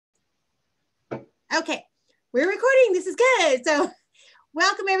Okay, we're recording. This is good. So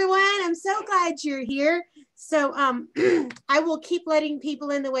welcome everyone. I'm so glad you're here. So I will keep letting people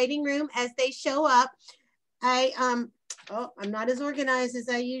in the waiting room as they show up. I'm not as organized as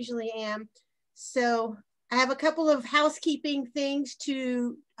I usually am. So I have a couple of housekeeping things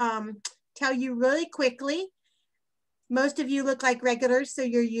to tell you really quickly. Most of you look like regulars, so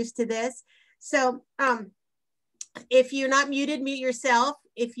you're used to this. So if you're not muted, mute yourself.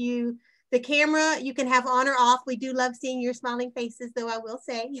 The camera, you can have on or off. We do love seeing your smiling faces, though, I will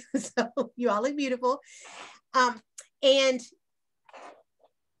say. So you all look beautiful. And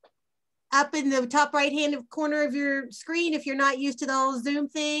up in the top right-hand corner of your screen, if you're not used to the whole Zoom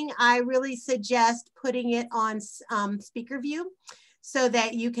thing, I really suggest putting it on speaker view so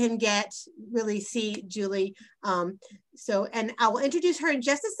that you can really see Julie. And I will introduce her in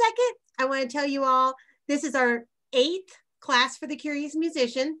just a second. I want to tell you all, this is our 8th class for the Curious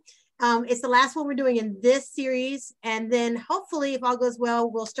Musician. It's the last one we're doing in this series. And then hopefully, if all goes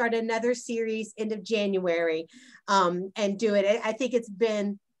well, we'll start another series end of January and do it. I think it's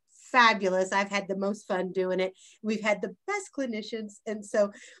been fabulous. I've had the most fun doing it. We've had the best clinicians.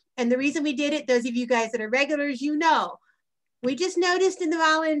 And the reason we did it, those of you guys that are regulars, you know, we just noticed in the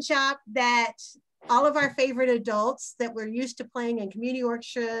violin shop that all of our favorite adults that were used to playing in community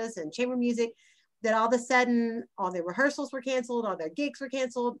orchestras and chamber music, that all of a sudden, all their rehearsals were canceled, all their gigs were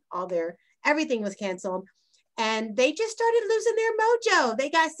canceled, everything was canceled. And they just started losing their mojo.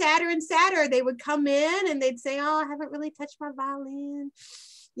 They got sadder and sadder. They would come in and they'd say, oh, I haven't really touched my violin,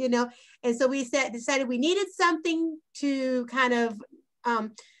 you know? And so we decided we needed something to kind of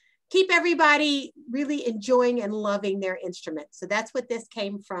keep everybody really enjoying and loving their instrument. So that's what this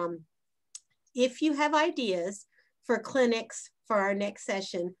came from. If you have ideas for clinics for our next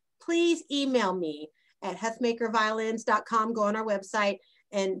session, please email me at huffmakerviolins.com. Go on our website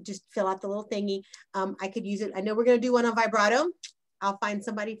and just fill out the little thingy. I could use it. I know we're going to do one on vibrato. I'll find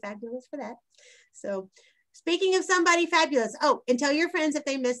somebody fabulous for that. So speaking of somebody fabulous, and tell your friends if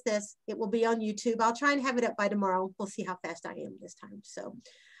they missed this, it will be on YouTube. I'll try and have it up by tomorrow. We'll see how fast I am this time. So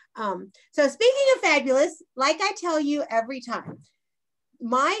speaking of fabulous, like I tell you every time,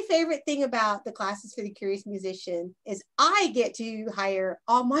 my favorite thing about the classes for the Curious Musician is I get to hire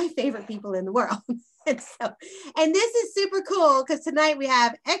all my favorite people in the world. and this is super cool because tonight we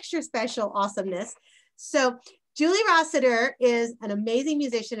have extra special awesomeness. So Julie Rossiter is an amazing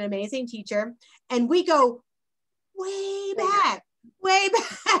musician, an amazing teacher, and we go way back.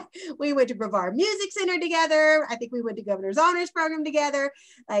 We went to Brevard Music Center together. I think we went to Governor's Honors Program together,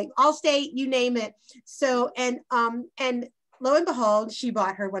 like Allstate, you name it. So, and lo and behold, she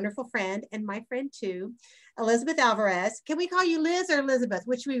brought her wonderful friend and my friend too, Elizabeth Alvarez. Can we call you Liz or Elizabeth?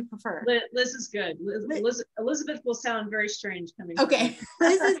 Which we prefer? Liz is good. Elizabeth will sound very strange coming. Okay,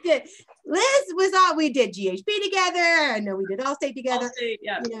 Liz is good. Liz was all, we did GHP together. I know we did Allstate together. Allstate,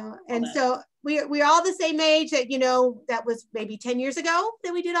 yeah. You know, and so we're all the same age. That, you know, that was maybe 10 years ago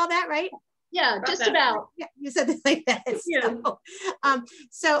that we did all that, right? Yeah, just about. Yeah, you said it like that. Yeah.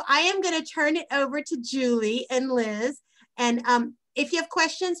 So I am going to turn it over to Julie and Liz. And if you have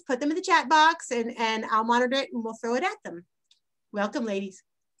questions, put them in the chat box and I'll monitor it and we'll throw it at them. Welcome, ladies.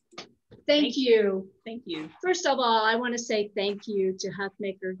 Thank you. Thank you. First of all, I want to say thank you to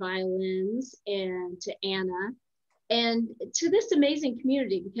Huffmaker Violins and to Anna and to this amazing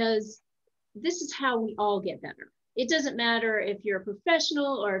community, because this is how we all get better. It doesn't matter if you're a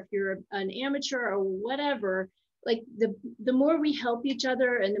professional or if you're an amateur or whatever, like the more we help each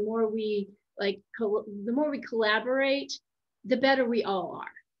other and the more we collaborate, the better we all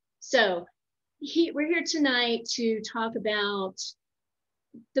are. So we're here tonight to talk about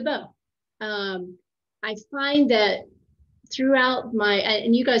the bow. I find that throughout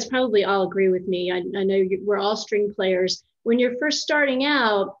and you guys probably all agree with me, I know we're all string players. When you're first starting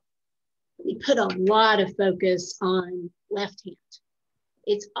out, we put a lot of focus on left hand.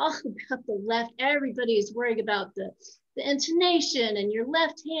 It's all about the left. Everybody is worried about the intonation and your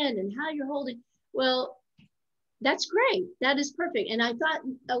left hand and how you're holding. Well, that's great. That is perfect. And I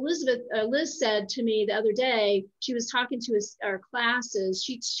thought Liz said to me the other day, she was talking to our classes.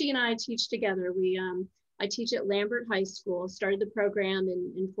 She and I teach together. I teach at Lambert High School, started the program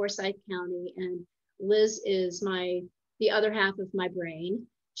in Forsyth County, and Liz is the other half of my brain.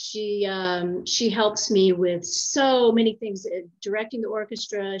 She helps me with so many things, directing the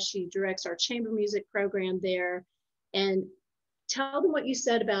orchestra. She directs our chamber music program there. And tell them what you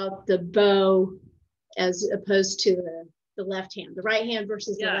said about the bow as opposed to the left hand, the right hand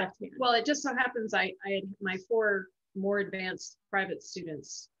versus the left hand. Well, it just so happens I had my 4 more advanced private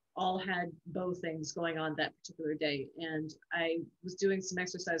students all had bow things going on that particular day. And I was doing some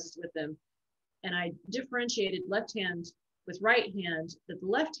exercises with them And I differentiated left hand with right hand, that the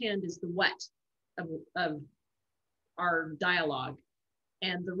left hand is the what of our dialogue.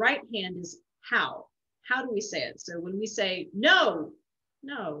 And the right hand is how. How do we say it? So when we say no,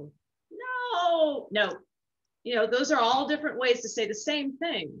 no, no, no, you know, those are all different ways to say the same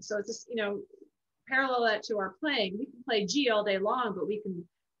thing. So it's just, you know, parallel that to our playing. We can play G all day long, but we can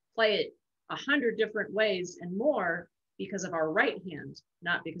play it 100 different ways and more because of our right hand,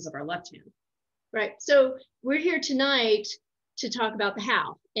 not because of our left hand. Right. So we're here tonight to talk about the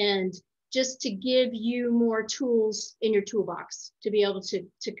how, and just to give you more tools in your toolbox to be able to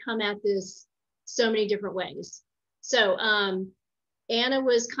come at this so many different ways. So Anna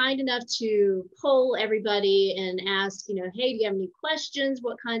was kind enough to poll everybody and ask, you know, hey, do you have any questions?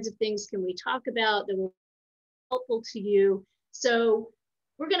 What kinds of things can we talk about that will be helpful to you? So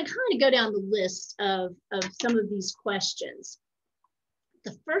we're going to kind of go down the list of some of these questions.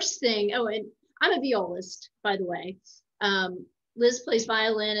 The first thing, oh, and I'm a violist, by the way. Liz plays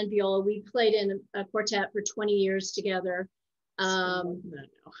violin and viola. We played in a quartet for 20 years together. And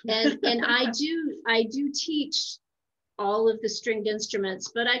I do teach all of the stringed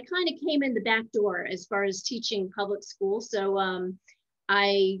instruments, but I kind of came in the back door as far as teaching public school. So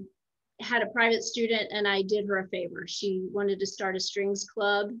I had a private student and I did her a favor. She wanted to start a strings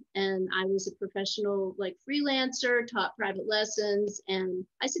club, and I was a professional like freelancer, taught private lessons, and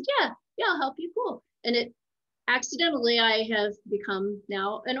I said, yeah, I'll help you, cool. And it accidentally, I have become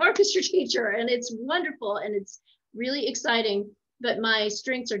now an orchestra teacher, and it's wonderful and it's really exciting, but my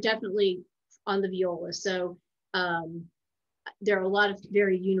strengths are definitely on the viola. So there are a lot of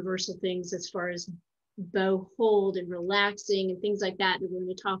very universal things as far as bow hold and relaxing and things like that we're going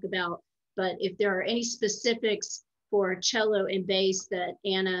to talk about. But if there are any specifics for cello and bass that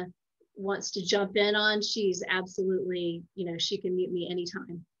Anna wants to jump in on, she's absolutely, you know, she can mute me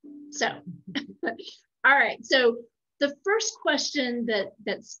anytime. So, all right. So the first question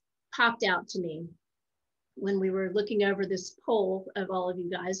that's popped out to me when we were looking over this poll of all of you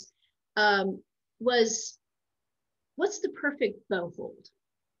guys was, what's the perfect bow hold?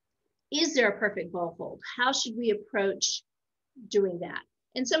 Is there a perfect bow hold? How should we approach doing that?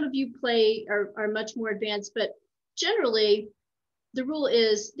 And some of you are much more advanced, but generally the rule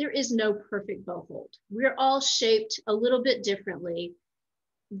is there is no perfect bow hold. We're all shaped a little bit differently.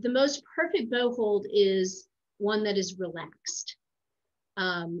 The most perfect bow hold is one that is relaxed.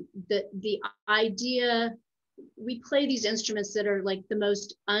 The idea, we play these instruments that are like the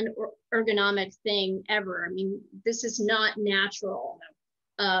most unergonomic thing ever. I mean, this is not natural.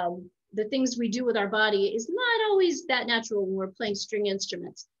 The things we do with our body is not always that natural when we're playing string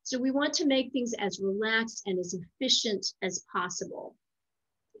instruments. So we want to make things as relaxed and as efficient as possible.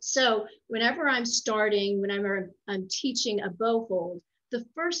 So whenever I'm starting, whenever I'm teaching a bow hold, the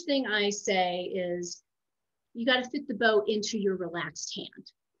first thing I say is, you got to fit the bow into your relaxed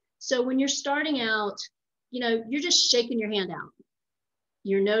hand. So when you're starting out, you know, you're just shaking your hand out.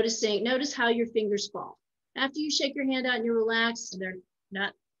 You're notice how your fingers fall. After you shake your hand out and you're relaxed, they're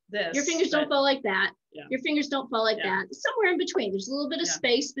not this. Your fingers don't fall like that. Yeah. Your fingers don't fall like that. Somewhere in between. There's a little bit of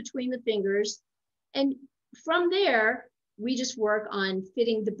space between the fingers. And from there, we just work on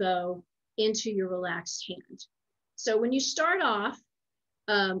fitting the bow into your relaxed hand. So when you start off,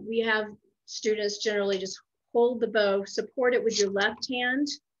 we have students generally just hold the bow, support it with your left hand,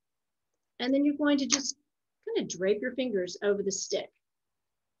 and then you're going to just kind of drape your fingers over the stick.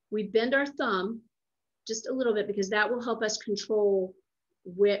 We bend our thumb just a little bit because that will help us control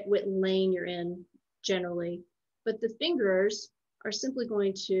what lane you're in generally. But the fingers are simply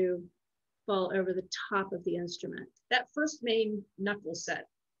going to fall over the top of the instrument. That first main knuckle set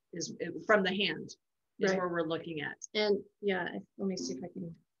is from the hand is where we're looking at. And yeah, let me see if I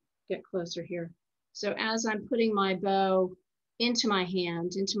can get closer here. So as I'm putting my bow into my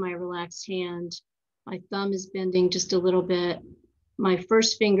hand, into my relaxed hand, my thumb is bending just a little bit. My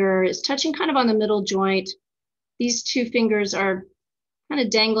first finger is touching kind of on the middle joint. These two fingers are kind of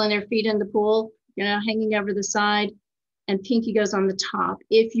dangling their feet in the pool, you know, hanging over the side, and pinky goes on the top.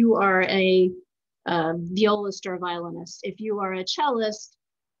 If you are a violist or a violinist, if you are a cellist,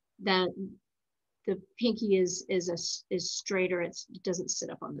 that the pinky is straighter. It doesn't sit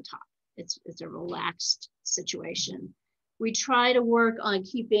up on the top. It's a relaxed situation. We try to work on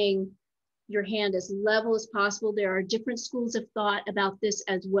keeping your hand as level as possible. There are different schools of thought about this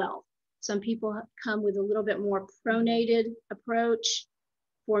as well. Some people come with a little bit more pronated approach.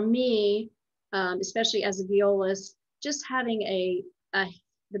 For me, especially as a violist, just having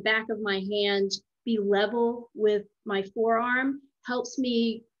the back of my hand be level with my forearm helps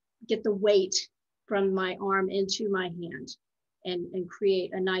me get the weight from my arm into my hand and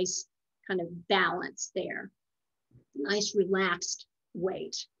create a nice kind of balance there. Nice relaxed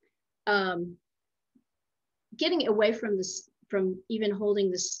weight. Getting away from this, from even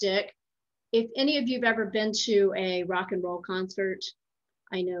holding the stick. If any of you have ever been to a rock and roll concert,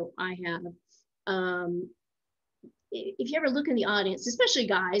 I know I have. If you ever look in the audience, especially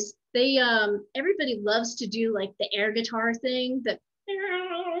guys, they everybody loves to do like the air guitar thing. That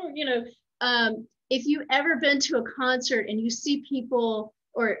if you've ever been to a concert and you see people,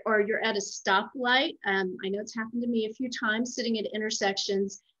 or you're at a stoplight, I know it's happened to me a few times sitting at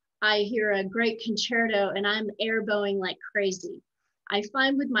intersections. I hear a great concerto and I'm airboing like crazy. I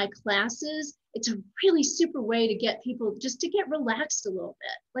find with my classes, it's a really super way to get people just to get relaxed a little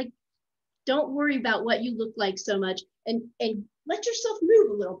bit. Like, don't worry about what you look like so much, and let yourself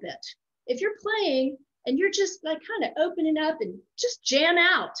move a little bit. If you're playing and you're just like kind of opening up and just jam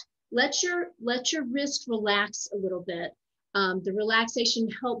out, let your wrist relax a little bit. The relaxation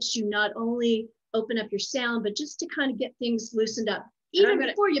helps you not only open up your sound, but just to kind of get things loosened up, even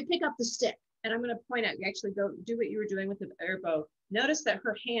before you pick up the stick. And I'm going to point out, you actually don't do what you were doing with the air bow. Notice that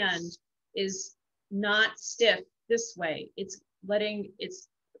her hand is not stiff this way. It's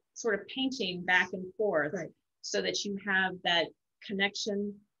sort of painting back and forth, right, so that you have that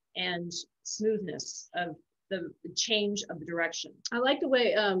connection and smoothness of the change of the direction. I like the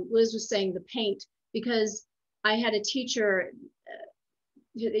way Liz was saying the paint, because I had a teacher,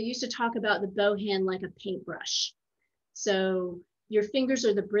 they used to talk about the bow hand like a paintbrush. So your fingers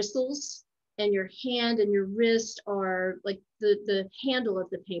are the bristles, and your hand and your wrist are like the handle of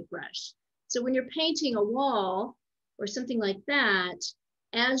the paintbrush. So when you're painting a wall or something like that,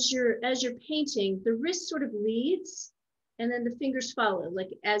 as you're painting, the wrist sort of leads and then the fingers follow, like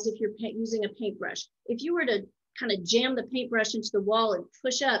as if you're using a paintbrush. If you were to kind of jam the paintbrush into the wall and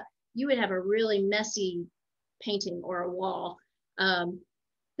push up, you would have a really messy painting or a wall.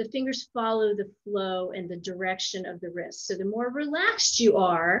 The fingers follow the flow and the direction of the wrist. So the more relaxed you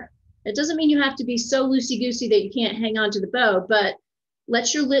are, it doesn't mean you have to be so loosey-goosey that you can't hang on to the bow, but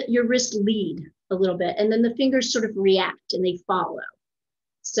let your wrist lead a little bit, and then the fingers sort of react and they follow.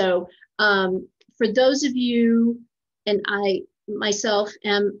 So for those of you, and I myself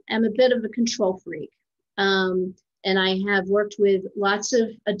am a bit of a control freak, and I have worked with lots of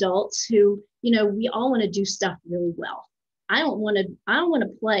adults who, we all want to do stuff really well. I don't want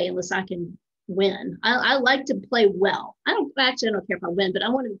to play unless I can win. I like to play well. I don't care if I win, but I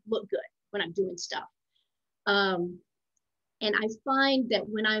want to look good when I'm doing stuff. And I find that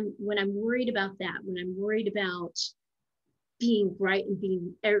when I'm worried about that, when I'm worried about being right and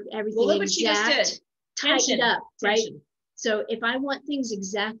being everything exact, tightened up, right? So if I want things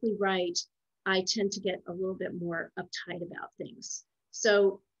exactly right, I tend to get a little bit more uptight about things.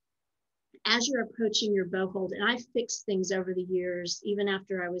 So as you're approaching your bow hold, and I fixed things over the years, even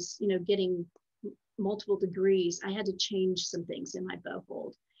after I was, getting multiple degrees, I had to change some things in my bow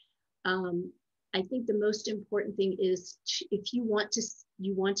hold. I think the most important thing is if you want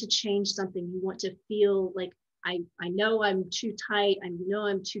to change something, you want to feel like, I know I'm too tight, I know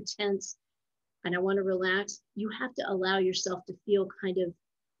I'm too tense, and I want to relax, you have to allow yourself to feel crappy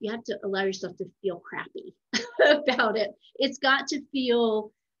about it. It's got to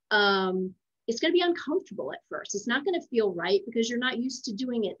feel, it's going to be uncomfortable at first. It's not going to feel right because you're not used to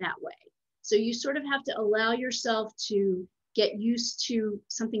doing it that way. So you sort of have to allow yourself to get used to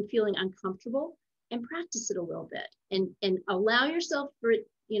something feeling uncomfortable and practice it a little bit, and allow yourself for it,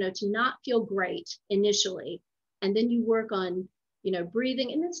 to not feel great initially. And then you work on,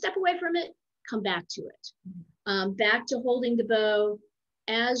 breathing, and then step away from it, come back to it. Back to holding the bow.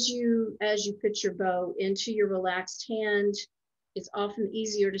 As you put your bow into your relaxed hand, it's often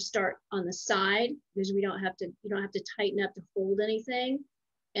easier to start on the side because you don't have to tighten up to hold anything.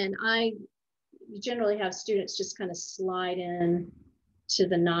 And I generally have students just kind of slide in to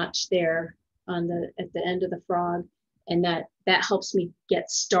the notch there at the end of the frog, and that helps me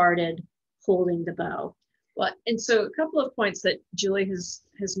get started holding the bow. Well, and so a couple of points that Julie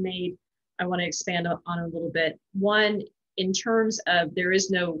has made, I want to expand on a little bit. One, in terms of there is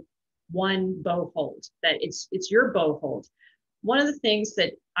no one bow hold, that it's your bow hold. One of the things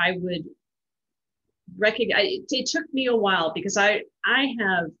that I would recognize, it took me a while because I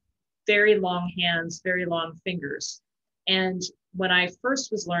have very long hands, very long fingers. And when I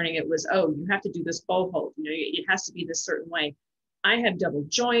first was learning, it was, oh, you have to do this bow hold. It has to be this certain way. I have double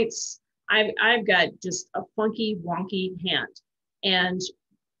joints. I've got just a funky, wonky hand. And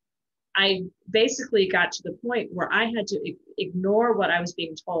I basically got to the point where I had to ignore what I was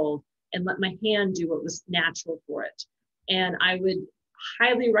being told and let my hand do what was natural for it. And I would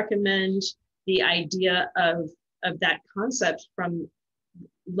highly recommend the idea of that concept from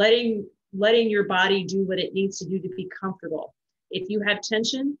letting your body do what it needs to do to be comfortable. If you have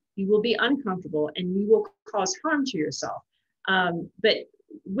tension, you will be uncomfortable and you will cause harm to yourself. But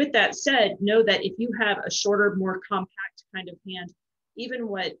with that said, know that if you have a shorter, more compact kind of hand, even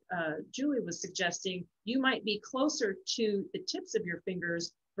what Julie was suggesting, you might be closer to the tips of your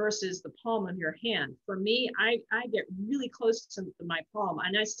fingers versus the palm of your hand. For me, I get really close to my palm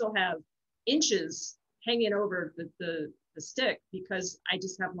and I still have inches hanging over the stick because I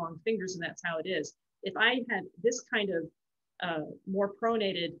just have long fingers and that's how it is. If I had this kind of more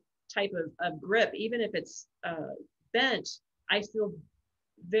pronated type of grip, even if it's bent, I feel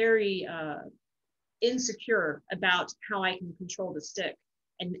very insecure about how I can control the stick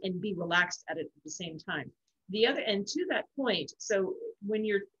and be relaxed at it at the same time. The other, and to that point, so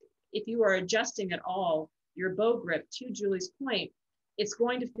if you are adjusting at all your bow grip, to Julie's point, it's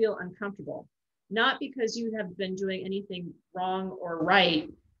going to feel uncomfortable. Not because you have been doing anything wrong or right,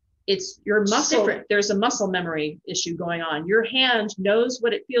 it's your muscle. There's a muscle memory issue going on. Your hand knows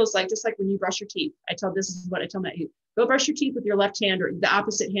what it feels like, just like when you brush your teeth. This is what I tell my youth, go brush your teeth with your left hand or the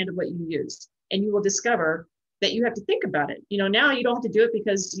opposite hand of what you use. And you will discover that you have to think about it. Now you don't have to do it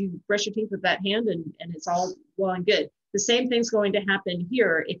because you brush your teeth with that hand and it's all well and good. The same thing's going to happen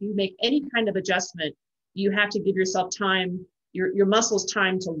here. If you make any kind of adjustment, you have to give yourself time, your muscles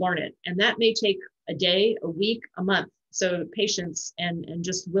time to learn it. And that may take a day, a week, a month. So patience and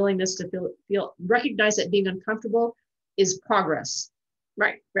just willingness to recognize that being uncomfortable is progress.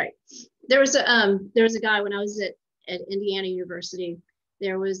 Right. There was a guy when I was at Indiana University.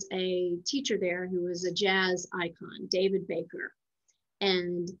 There was a teacher there who was a jazz icon, David Baker.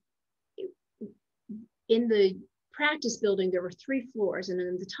 And in the practice building, there were 3 floors. And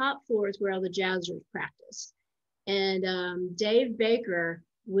then the top floor is where all the jazzers practice. And Dave Baker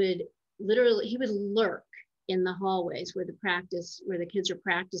would lurk in the hallways where the kids are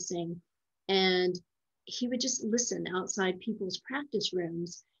practicing. And he would just listen outside people's practice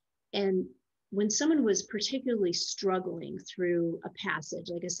rooms. And when someone was particularly struggling through a passage,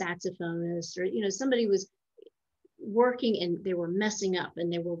 like a saxophonist, or somebody was working and they were messing up, and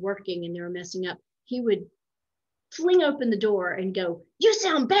they were working and they were messing up, he would fling open the door and go, "You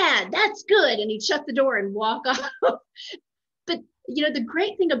sound bad, that's good," and he'd shut the door and walk off. But the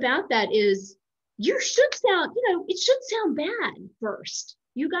great thing about that is it should sound bad first.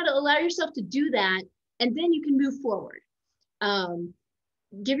 You got to allow yourself to do that, and then you can move forward.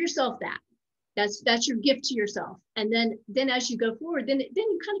 Give yourself that. That's your gift to yourself. And then as you go forward, then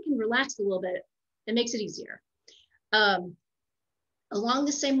you kind of can relax a little bit. It makes it easier. Along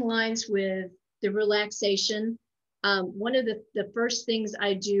the same lines with the relaxation, one of the first things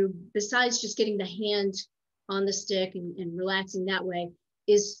I do, besides just getting the hand on the stick and relaxing that way,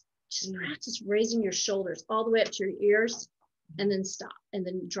 is just practice raising your shoulders all the way up to your ears and then stop and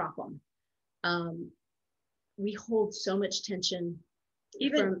then drop them. We hold so much tension.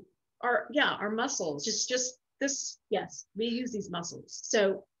 Even our muscles, just this. Yes, we use these muscles.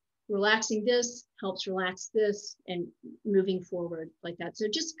 So relaxing this helps relax this and moving forward like that. So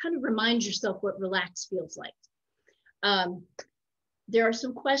just kind of remind yourself what relax feels like. There are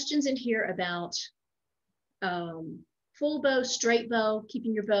some questions in here about full bow, straight bow,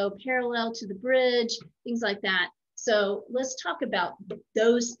 keeping your bow parallel to the bridge, things like that. So let's talk about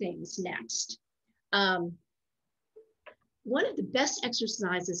those things next. One of the best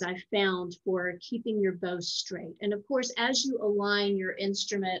exercises I found for keeping your bow straight, and of course, as you align your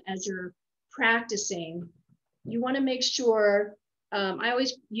instrument, as you're practicing, you want to make sure, I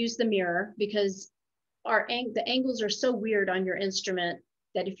always use the mirror because the angles are so weird on your instrument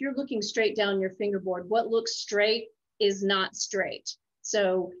that if you're looking straight down your fingerboard, what looks straight is not straight.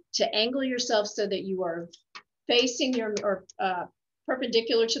 So to angle yourself so that you are facing or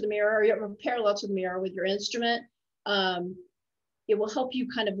perpendicular to the mirror or parallel to the mirror with your instrument, it will help you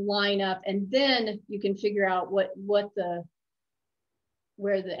kind of line up, and then you can figure out where the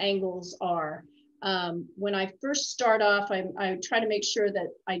angles are. When I first start off, I try to make sure that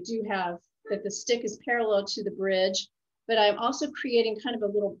I do have that the stick is parallel to the bridge, but I'm also creating kind of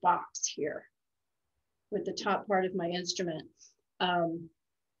a little box here with the top part of my instrument.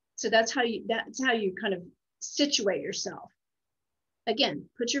 So that's how you kind of situate yourself. Again,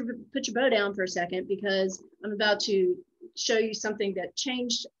 put your bow down for a second, because I'm about to show you something that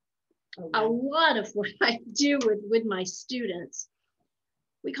changed a lot of what I do with my students.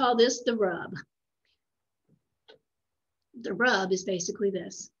 We call this the rub. The rub is basically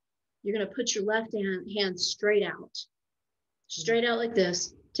this. You're going to put your left hand straight out like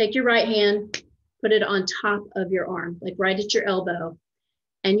this. Take your right hand, put it on top of your arm, like right at your elbow.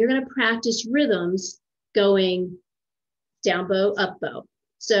 And you're going to practice rhythms going down bow, up bow,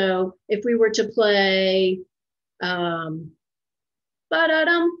 So if we were to play ba-da-dum,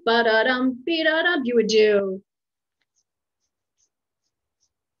 ba-da-dum, be-da-dum, you would do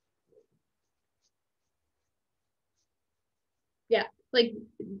like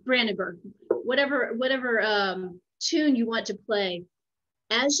Brandenburg, whatever tune you want to play.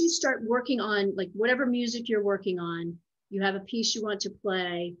 As you start working on like whatever music you're working on, you have a piece you want to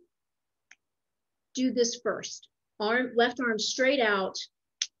play, do this first. Left arm straight out,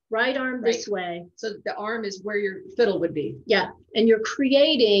 right arm this way. So the arm is where your fiddle would be. Yeah, and you're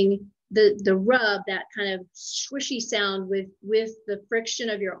creating the rub, that kind of swishy sound with the friction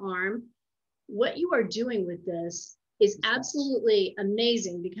of your arm. What you are doing with this is absolutely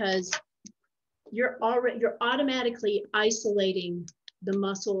amazing, because you're automatically isolating the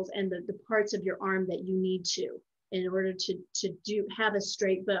muscles and the parts of your arm that you need to in order to have a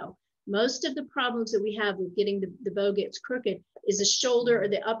straight bow. Most of the problems that we have with getting the bow gets crooked is the shoulder or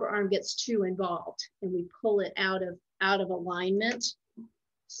the upper arm gets too involved, and we pull it out of alignment.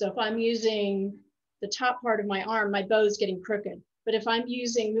 So if I'm using the top part of my arm, my bow is getting crooked. But if I'm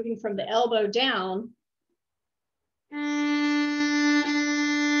moving from the elbow down,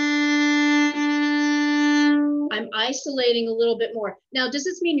 I'm isolating a little bit more. Now, does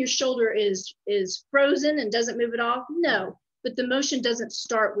this mean your shoulder is frozen and doesn't move at all? No, but the motion doesn't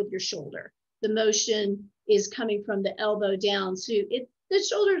start with your shoulder. The motion is coming from the elbow down. So the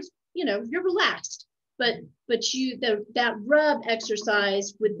shoulders, you're relaxed, but that rub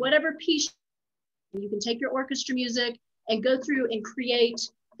exercise with whatever piece, you can take your orchestra music and go through and create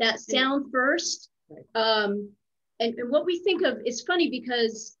that sound first. And what we think of is funny,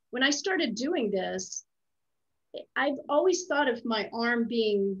 because when I started doing this, I've always thought of my arm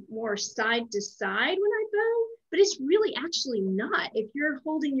being more side to side when I bow, but it's really actually not. If you're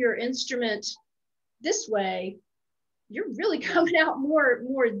holding your instrument this way, you're really coming out more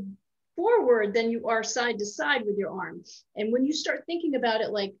forward than you are side to side with your arm. And when you start thinking about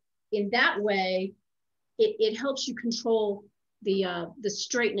it like in that way, it helps you control the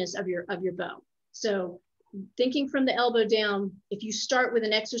straightness of your bow. So thinking from the elbow down, if you start with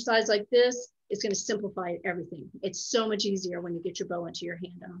an exercise like this, it's going to simplify everything. It's so much easier when you get your bow into your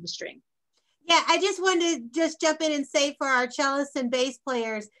hand and on the string. Yeah, I just wanted to just jump in and say for our cellists and bass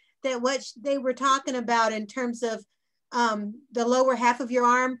players that what they were talking about in terms of the lower half of your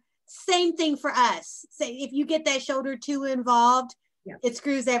arm, same thing for us. Say if you get that shoulder too involved, yeah, it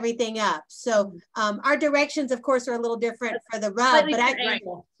screws everything up. So our directions, of course, are a little different for the rub,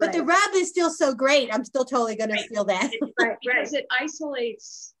 but the rub is still so great. I'm still totally going to steal that. Because it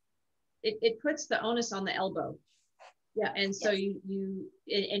isolates, it puts the onus on the elbow. Yeah, and so you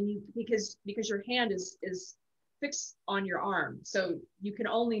because your hand is fixed on your arm, so you can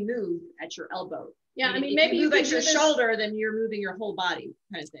only move at your elbow. Yeah, I mean maybe you move at your shoulder, then you're moving your whole body,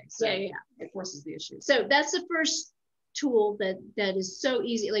 kind of thing. So yeah, it forces the issue. So that's the first tool that is so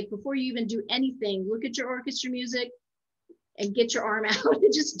easy. Like before you even do anything, look at your orchestra music and get your arm out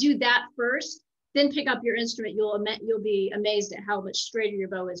and just do that first. Then pick up your instrument. You'll be amazed at how much straighter your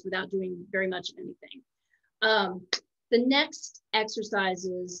bow is without doing very much of anything. The next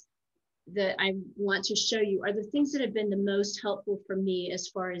exercises that I want to show you are the things that have been the most helpful for me as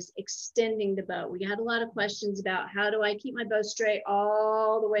far as extending the bow. We had a lot of questions about how do I keep my bow straight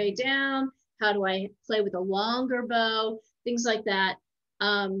all the way down? How do I play with a longer bow? Things like that.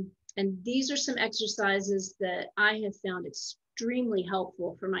 And these are some exercises that I have found extremely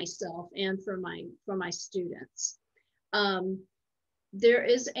helpful for myself and for my students. There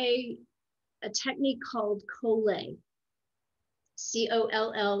is a technique called colle,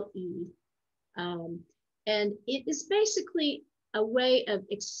 C-O-L-L-E. And it is basically a way of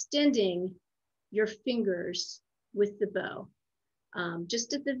extending your fingers with the bow.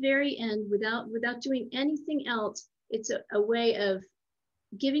 Just at the very end, without doing anything else, it's a way of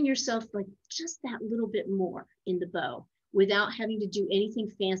giving yourself like just that little bit more in the bow without having to do anything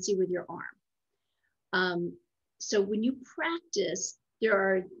fancy with your arm. So when you practice,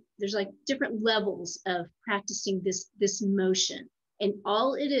 there's like different levels of practicing this motion. And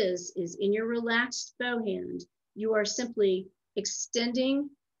all it is in your relaxed bow hand, you are simply extending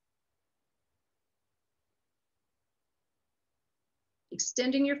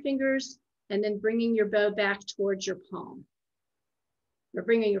your fingers and then bringing your bow back towards your palm, or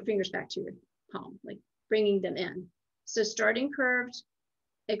bringing your fingers back to your palm, like bringing them in. So starting curved,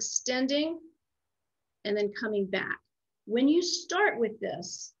 extending, and then coming back. When you start with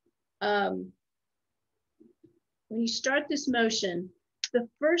this, when you start this motion, the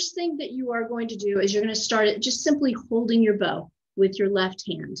first thing that you are going to do is you're going to start it just simply holding your bow with your left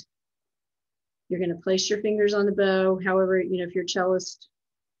hand. You're going to place your fingers on the bow. However, if you're a cellist,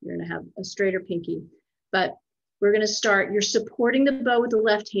 You're going to have a straighter pinky. But we're going to start. You're supporting the bow with the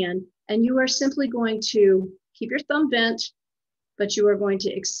left hand, and you are simply going to keep your thumb bent, but you are going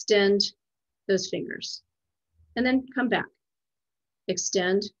to extend those fingers. And then come back.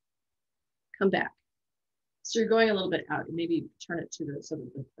 Extend, come back. So you're going a little bit out. Maybe turn it to the so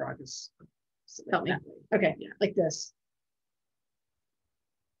that the frog is. Help me. Okay, yeah, like this.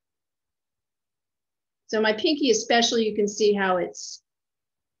 So my pinky especially, you can see how it's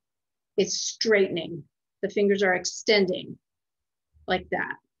straightening. The fingers are extending like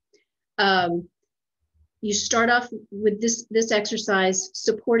that. You start off with this exercise,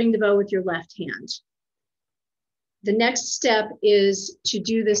 supporting the bow with your left hand. The next step is to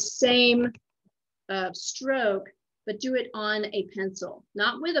do the same stroke, but do it on a pencil,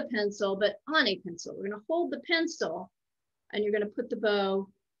 not with a pencil, but on a pencil. We're going to hold the pencil and you're going to put the bow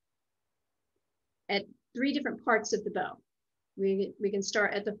at 3 different parts of the bow. We can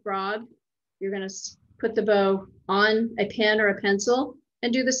start at the frog. You're going to put the bow on a pen or a pencil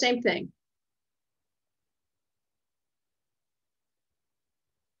and do the same thing.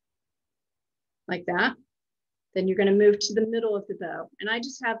 Like that. Then you're going to move to the middle of the bow. And I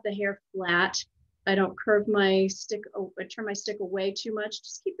just have the hair flat. I don't curve my stick, I turn my stick away too much.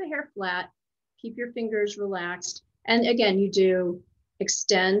 Just keep the hair flat. Keep your fingers relaxed. And again, you do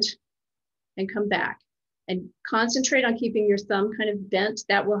extend and come back. And concentrate on keeping your thumb kind of bent.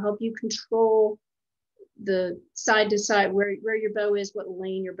 That will help you control the side to side, where your bow is, what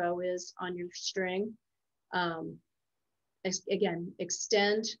lane your bow is on your string. Again,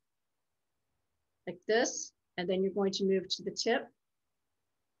 extend like this, and then you're going to move to the tip.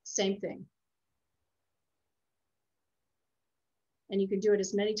 Same thing. And you can do it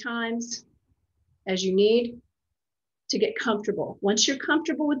as many times as you need to get comfortable. Once you're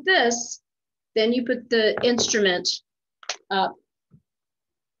comfortable with this, then you put the instrument up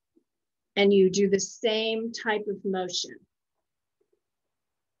and you do the same type of motion.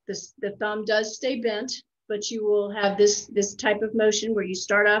 The thumb does stay bent, but you will have this type of motion where you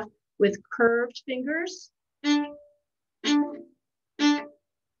start off with curved fingers.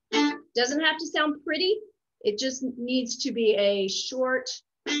 Doesn't have to sound pretty. It just needs to be a short,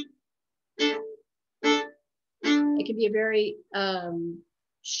 it can be a very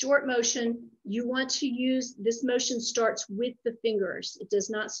short motion. You want to use, this motion starts with the fingers. It does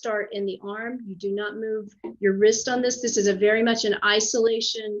not start in the arm. You do not move your wrist on this. This is a very much an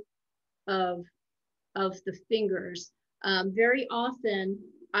isolation of the fingers. Very often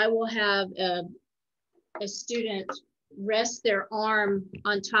I will have a student rest their arm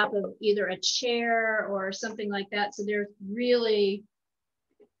on top of either a chair or something like that. So they're really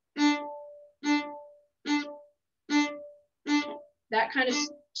that kind of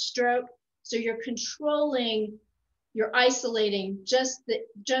stroke. So you're controlling, you're isolating just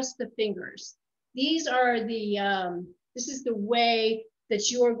the fingers. These are the, this is the way that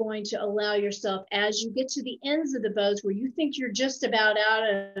you are going to allow yourself, as you get to the ends of the bows where you think you're just about out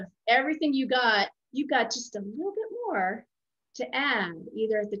of everything you've got just a little bit more to add,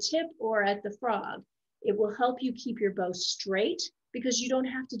 either at the tip or at the frog. It will help you keep your bow straight because you don't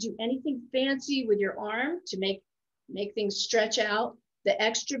have to do anything fancy with your arm to make things stretch out. The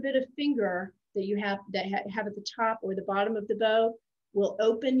extra bit of finger that you have at the top or the bottom of the bow will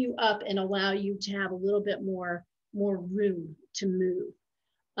open you up and allow you to have a little bit more room to move.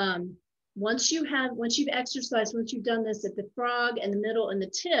 Once you've exercised, once you've done this at the frog and the middle and the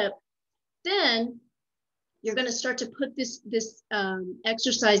tip, then you're going to start to put this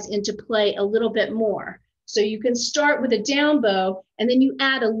exercise into play a little bit more. So you can start with a down bow, and then you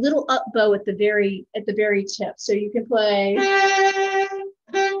add a little up bow at the very tip. So you can play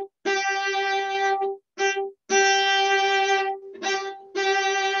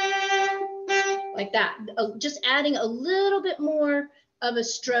like that. Just adding a little bit more of a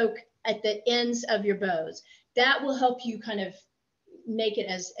stroke at the ends of your bows. That will help you kind of make it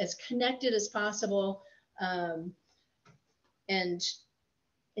as connected as possible, and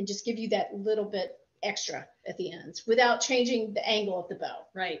just give you that little bit extra at the ends without changing the angle of the bow.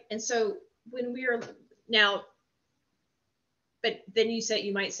 Right. And so when we are now, but then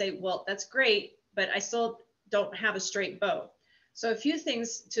you might say, well, that's great, but I still don't have a straight bow. So a few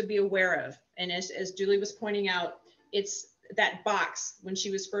things to be aware of. And as Julie was pointing out, it's that box when she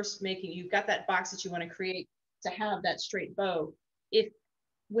was first making, you've got that box that you want to create to have that straight bow.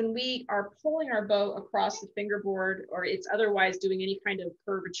 When we are pulling our bow across the fingerboard, or it's otherwise doing any kind of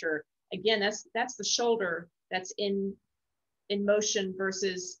curvature, again, that's the shoulder that's in motion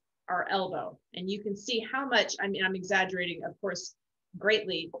versus our elbow. And you can see how much, I mean, I'm exaggerating, of course,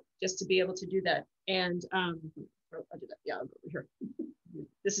 greatly, just to be able to do that. And I'll do that. Yeah, I'll go over here.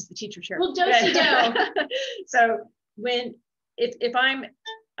 This is the teacher chair. Well, do-si-do. So if I'm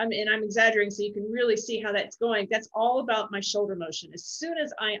exaggerating so you can really see how that's going, that's all about my shoulder motion. As soon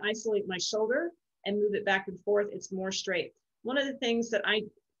as I isolate my shoulder and move it back and forth, it's more straight. One of the things that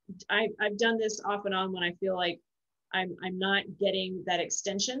I've done this off and on when I feel like I'm not getting that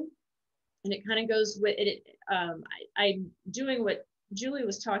extension, and it kind of goes with it. I'm doing what Julie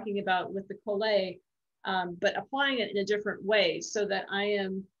was talking about with the collet, but applying it in a different way, so that I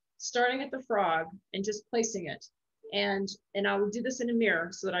am starting at the frog and just placing it. And I will do this in a mirror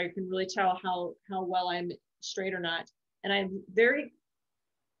so that I can really tell how well I'm straight or not. And I'm very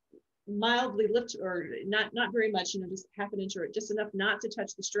mildly lift, or not very much, just half an inch or just enough not to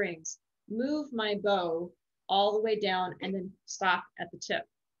touch the strings. Move my bow all the way down and then stop at the tip,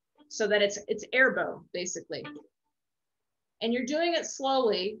 so that it's air bow basically. And you're doing it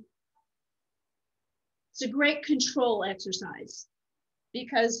slowly. It's a great control exercise,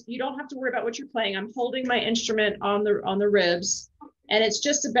 because you don't have to worry about what you're playing. I'm holding my instrument on the ribs, and it's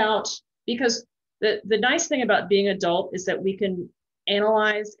just about, because the nice thing about being adult is that we can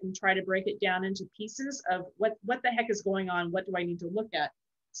analyze and try to break it down into pieces of what the heck is going on, what do I need to look at.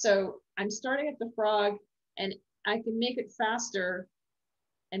 So I'm starting at the frog, and I can make it faster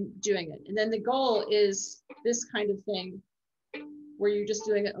and doing it. And then the goal is this kind of thing where you're just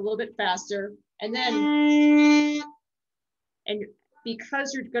doing it a little bit faster, and then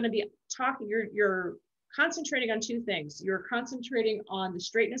because you're going to be talking, you're concentrating on two things. You're concentrating on the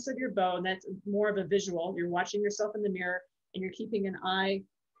straightness of your bow, and that's more of a visual. You're watching yourself in the mirror, and you're keeping an eye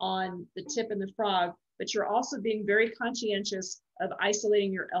on the tip and the frog, but you're also being very conscientious of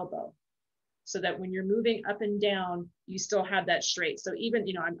isolating your elbow, so that when you're moving up and down, you still have that straight. So even,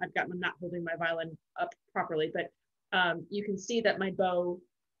 I'm not holding my violin up properly, but you can see that my bow,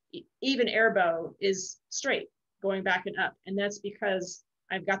 even air bow, is straight, going back and up. And that's because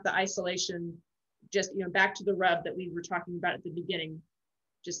I've got the isolation, just, back to the rub that we were talking about at the beginning,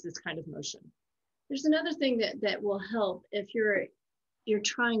 just this kind of motion. There's another thing that will help if you're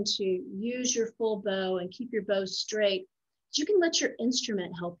trying to use your full bow and keep your bow straight. You can let your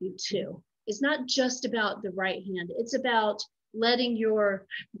instrument help you too. It's not just about the right hand. It's about letting your,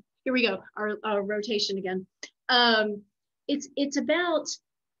 here we go, our rotation again. It's about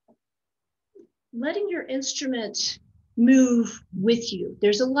letting your instrument move with you.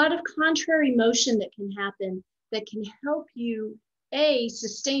 There's a lot of contrary motion that can happen that can help you,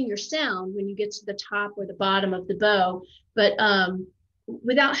 sustain your sound when you get to the top or the bottom of the bow, but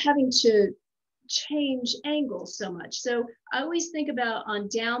without having to change angles so much. So I always think about on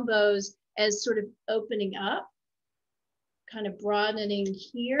down bows as sort of opening up, kind of broadening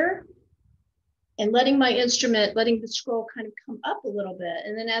here, and letting my instrument, letting the scroll kind of come up a little bit.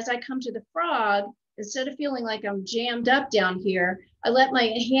 And then as I come to the frog, instead of feeling like I'm jammed up down here, I let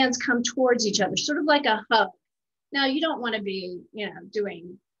my hands come towards each other, sort of like a hug. Now, you don't want to be,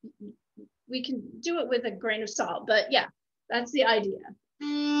 we can do it with a grain of salt, but yeah, that's the idea.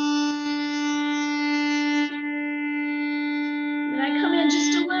 And I come in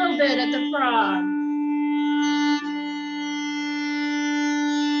just a little bit at the frog.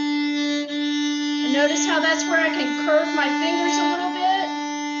 And notice how that's where I can curve my fingers a little bit.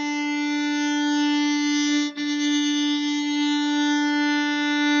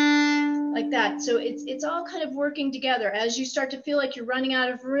 Like that. So it's all kind of working together. As you start to feel like you're running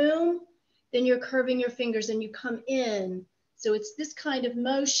out of room, then you're curving your fingers and you come in. So it's this kind of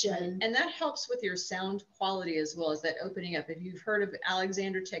motion. And that helps with your sound quality as well, as that opening up. If you've heard of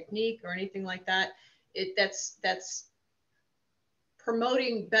Alexander technique or anything like that, that's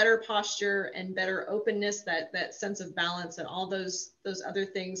promoting better posture and better openness, that sense of balance, and all those other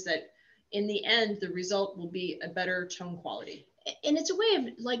things that in the end, the result will be a better tone quality. And it's a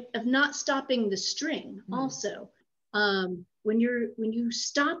way of not stopping the string also. When you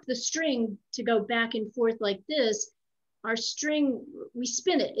stop the string to go back and forth like this, our string, we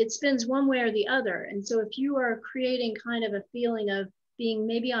spin it. It spins one way or the other. And so if you are creating kind of a feeling of being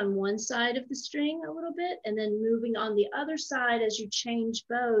maybe on one side of the string a little bit and then moving on the other side as you change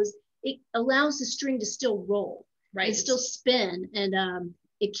bows, it allows the string to still roll, right? And still spin, and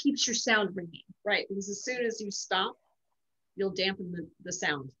it keeps your sound ringing. Right, because as soon as you stop, you'll dampen the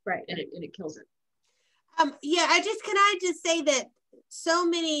sound, right? And it kills it. Yeah, can I just say that so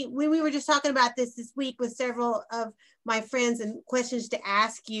many, when we were just talking about this week with several of my friends and questions to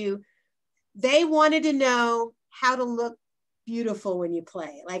ask you, they wanted to know how to look beautiful when you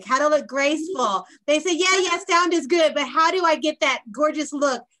play, like how to look graceful. They said, yeah, sound is good, but how do I get that gorgeous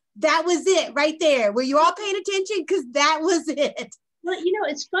look? That was it right there. Were you all paying attention? Because that was it. Well,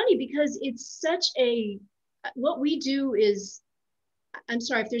 it's funny because it's such a what we do is, I'm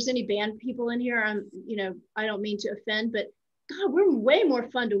sorry if there's any band people in here. I don't mean to offend, but God, we're way more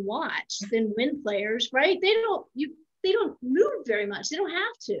fun to watch than wind players, right? They don't move very much. They don't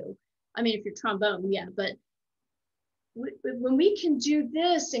have to. I mean, if you're trombone, yeah, but when we can do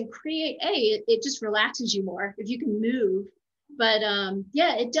this and create, it just relaxes you more if you can move. But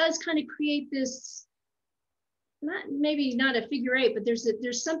yeah, it does kind of create this, maybe not a figure eight, but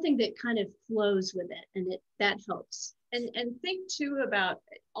there's something that kind of flows with it, and that helps. And think too about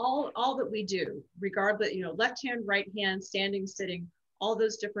all that we do, regardless, left hand, right hand, standing, sitting, all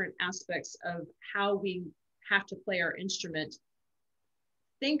those different aspects of how we have to play our instrument.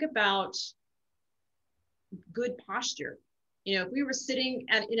 Think about good posture. If we were sitting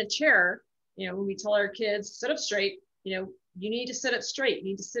in a chair, when we tell our kids, sit up straight, you need to sit up straight. You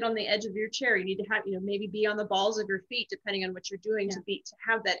need to sit on the edge of your chair. You need to have, maybe be on the balls of your feet, depending on what you're doing, to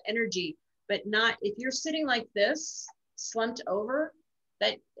have that energy. But not, if you're sitting like this, slumped over,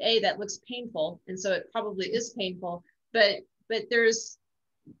 that looks painful. And so it probably is painful, but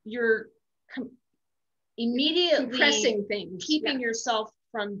you're immediately compressing things, keeping yourself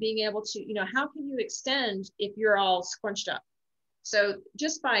from being able to, how can you extend if you're all scrunched up? So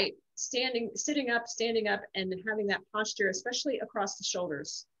just by sitting up, standing up, and having that posture, especially across the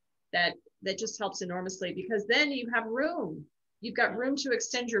shoulders, that just helps enormously, because then you have room. You've got room to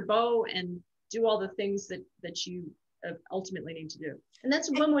extend your bow and do all the things that you ultimately need to do. And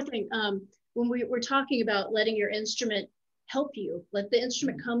that's one more thing. When we're talking about letting your instrument help you, let the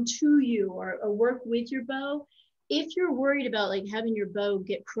instrument come to you or work with your bow. If you're worried about like having your bow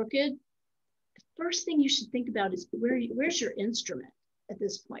get crooked, the first thing you should think about is where's your instrument at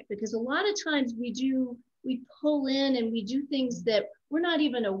this point? Because a lot of times we pull in and we do things that we're not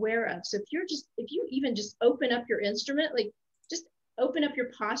even aware of. So if you even just open up your instrument, like just open up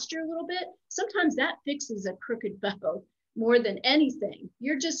your posture a little bit, sometimes that fixes a crooked bow more than anything.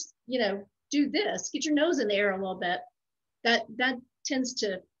 You're just, do this, get your nose in the air a little bit. That tends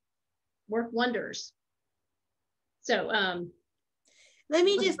to work wonders. So let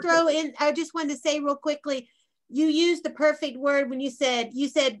me just throw in, I just wanted to say real quickly, you used the perfect word when you said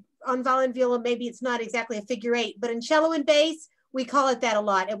on violin viola, maybe it's not exactly a figure eight, but in cello and bass, we call it that a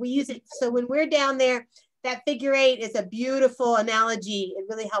lot. And we use it. So when we're down there, that figure eight is a beautiful analogy. It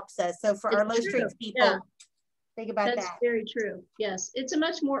really helps us. So for our low strings people, think about that. That's very true. Yes. It's a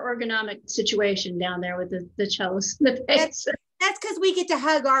much more ergonomic situation down there with the cellos and the bass. That's because we get to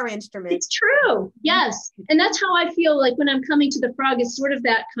hug our instruments. It's true. Yes. And that's how I feel like when I'm coming to the frog, it's sort of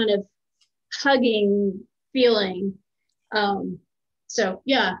that kind of hugging feeling. So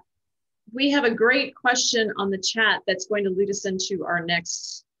yeah. We have a great question on the chat that's going to lead us into our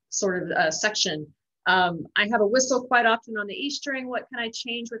next sort of section. I have a whistle quite often on the E string. What can I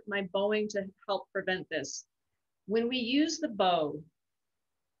change with my bowing to help prevent this? When we use the bow,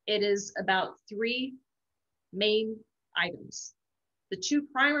 it is about three main items. The two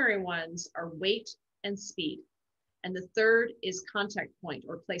primary ones are weight and speed. And the third is contact point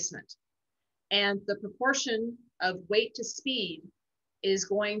or placement. And the proportion of weight to speed is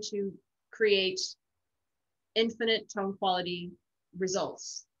going to create infinite tone quality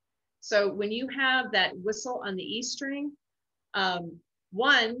results. So when you have that whistle on the E string,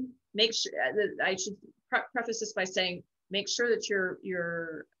 one, make sure, I should preface this by saying, make sure that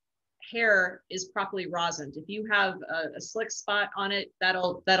your hair is properly rosined. If you have a slick spot on it,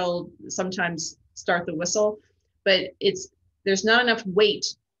 that'll sometimes start the whistle, but there's not enough weight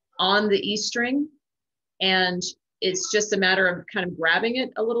on the E string, and it's just a matter of kind of grabbing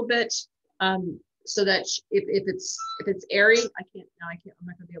it a little bit, so that if it's airy, I'm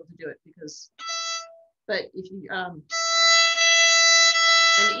not gonna be able to do it but if you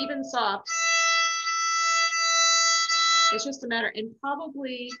and even soft, it's just a matter, and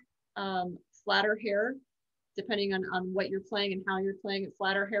probably flatter hair, depending on what you're playing and how you're playing it,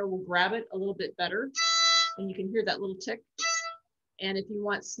 flatter hair will grab it a little bit better, and you can hear that little tick. And if you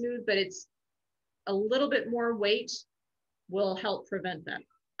want smooth, but it's a little bit more weight, will help prevent that.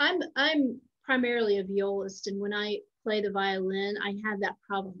 I'm primarily a violist, and when I play the violin, I have that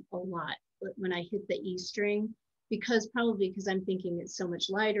problem a lot when I hit the E string, because I'm thinking it's so much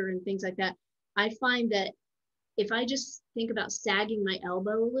lighter and things like that. I find that if I just think about sagging my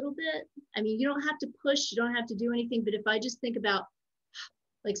elbow a little bit, I mean, you don't have to push, you don't have to do anything, but if I just think about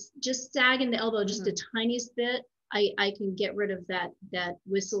like just sagging the elbow just the tiniest bit, I can get rid of that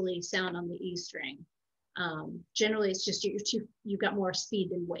whistly sound on the E string. Generally, it's just you've got more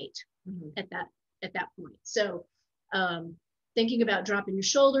speed than weight at that point. So thinking about dropping your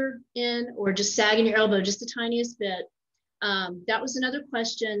shoulder in or just sagging your elbow just the tiniest bit That was another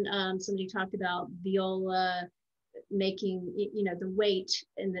question. Somebody talked about viola making, you know, the weight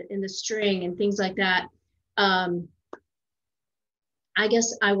in the string and things like that. I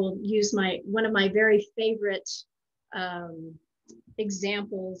guess I will use one of my very favorite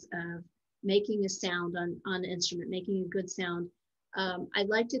examples of making a sound on an instrument, making a good sound. I'd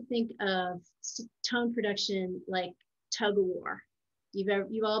like to think of tone production like tug of war.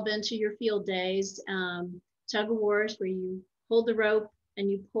 You've all been to your field days. Tug of wars where you hold the rope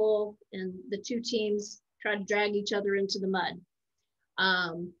and you pull, and the two teams try to drag each other into the mud.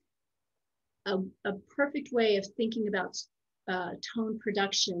 A perfect way of thinking about tone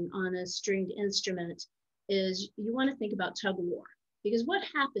production on a stringed instrument is you want to think about tug of war, because what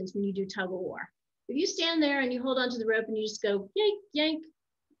happens when you do tug of war? If you stand there and you hold onto the rope and you just go yank, yank,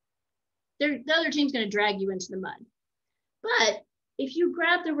 the other team's going to drag you into the mud. But if you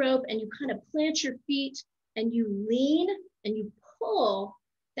grab the rope and you kind of plant your feet and you lean and you pull,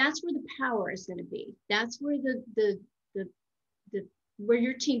 that's where the power is going to be. That's where where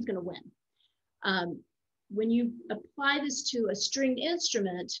your team's going to win. When you apply this to a stringed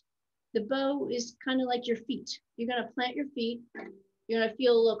instrument, the bow is kind of like your feet. You're going to plant your feet. You're going to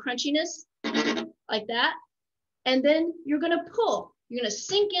feel a little crunchiness like that. And then you're going to pull. You're going to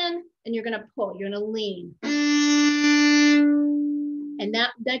sink in and you're going to pull. You're going to lean. And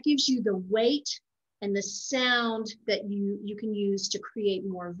that gives you the weight and the sound that you can use to create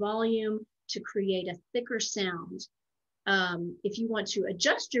more volume, to create a thicker sound. If you want to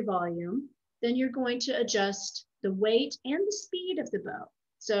adjust your volume, then you're going to adjust the weight and the speed of the bow.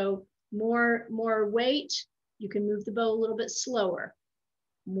 So more weight, you can move the bow a little bit slower.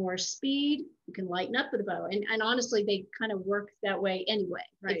 More speed, you can lighten up with the bow. And honestly, they kind of work that way anyway.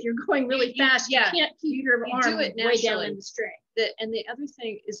 Right. If you're going really fast, you can't keep your arm way down in the string. And the other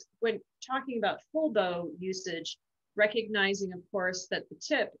thing is, when talking about full bow usage, recognizing, of course, that the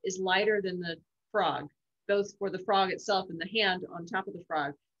tip is lighter than the frog, both for the frog itself and the hand on top of the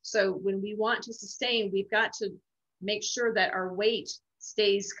frog. So when we want to sustain, we've got to make sure that our weight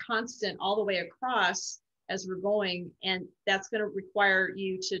stays constant all the way across as we're going. And that's going to require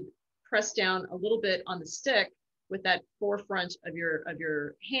you to press down a little bit on the stick with that forefront of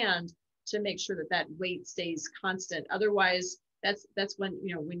your hand to make sure that that weight stays constant. Otherwise, that's when,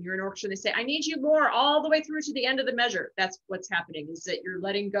 you know, when you're in orchestra, they say, I need you more all the way through to the end of the measure. That's what's happening, is that you're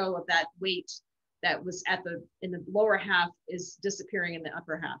letting go of that weight that was in the lower half is disappearing in the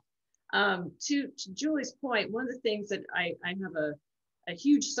upper half. To Julie's point, one of the things that I have a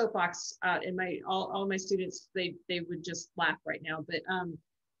huge soapbox in all my students, they would just laugh right now, but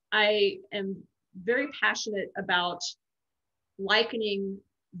I am very passionate about likening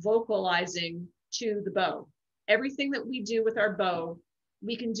vocalizing to the bow. Everything that we do with our bow,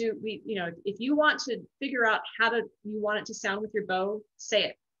 we can do, you know, if you want to figure out you want it to sound with your bow, say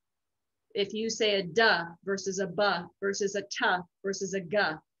it. If you say a duh versus a buh versus a tuh versus a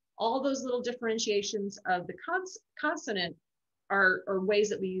guh, all those little differentiations of the consonant are ways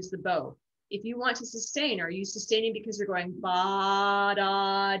that we use the bow. If you want to sustain, are you sustaining because you're going ba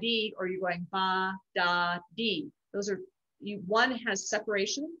da dee, or you're going ba da dee? Those are, one has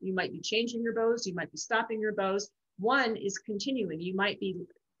separation. You might be changing your bows. You might be stopping your bows. One is continuing. You might be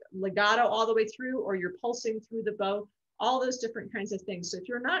legato all the way through, or you're pulsing through the bow. All those different kinds of things. So if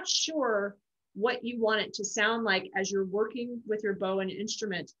you're not sure what you want it to sound like as you're working with your bow and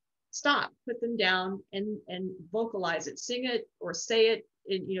instrument, stop, put them down and vocalize it, sing it or say it.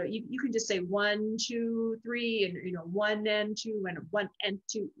 And, you know, you can just say 1, 2, 3, and, you know, 1 and 2 and 1 and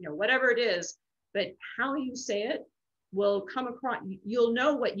 2, you know, whatever it is, but how you say it will come across. You'll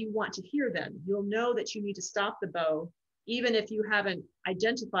know what you want to hear then. You'll know that you need to stop the bow, even if you haven't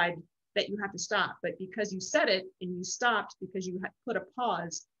identified that you have to stop, but because you said it and you stopped because you had put a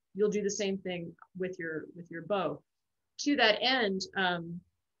pause, you'll do the same thing with your bow. To that end,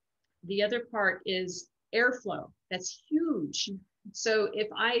 the other part is airflow. That's huge. So if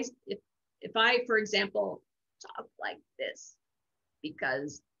I, for example, talk like this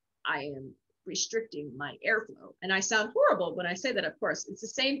because I am restricting my airflow, and I sound horrible when I say that, of course, it's the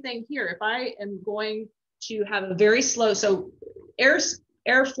same thing here. If I am going to have a very slow, so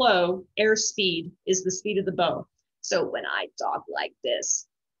airflow, airspeed is the speed of the bow. So when I talk like this,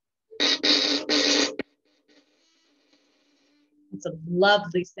 it's a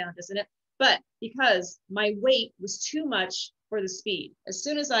lovely sound, isn't it? But because my weight was too much for the speed, as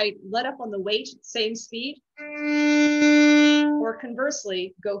soon as I let up on the weight, same speed, or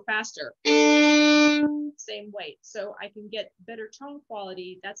conversely, go faster, same weight. So I can get better tone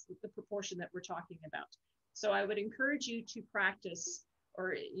quality. That's the proportion that we're talking about. So I would encourage you to practice,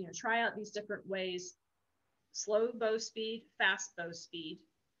 or, you know, try out these different ways slow bow speed, fast bow speed,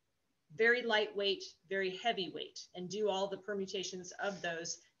 very lightweight, very heavyweight, and do all the permutations of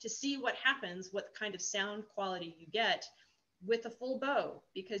those to see what happens, what kind of sound quality you get with a full bow,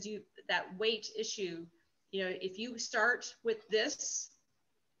 because that weight issue, you know, if you start with this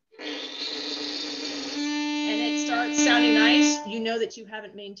and it starts sounding nice, you know that you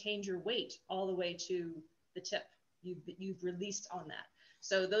haven't maintained your weight all the way to the tip. You've released on that.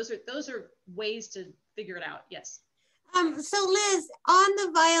 So those are ways to figure it out. Yes. So Liz, on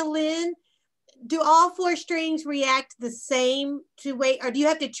the violin, do all 4 strings react the same to weight, or do you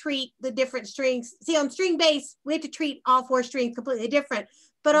have to treat the different strings? See, on string bass, we have to treat all 4 strings completely different.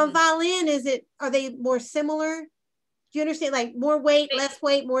 But on violin, are they more similar? Do you understand? Like more weight, less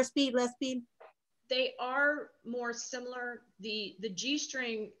weight, more speed, less speed? They are more similar. The G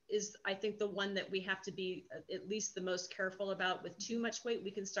string is, I think, the one that we have to be at least the most careful about. With too much weight,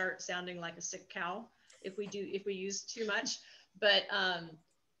 we can start sounding like a sick cow if we use too much. But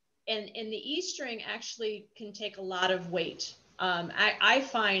and the E string actually can take a lot of weight. I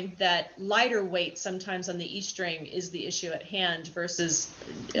find that lighter weight sometimes on the E string is the issue at hand versus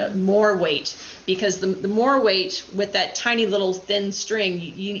more weight, because the more weight with that tiny little thin string,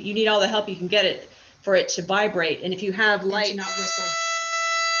 you need all the help you can get it for it to vibrate. And if you have light, not whistle.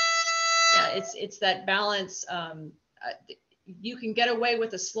 Yeah, it's that balance. You can get away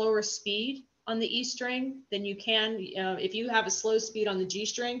with a slower speed on the E string than you can if you have a slow speed on the G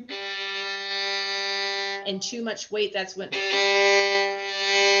string and too much weight. That's when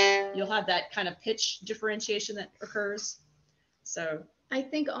you'll have that kind of pitch differentiation that occurs. So I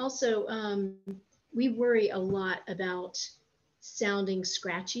think also we worry a lot about sounding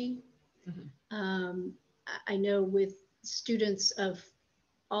scratchy. I know with students of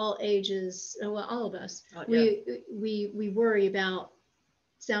all ages, well, all of us, we worry about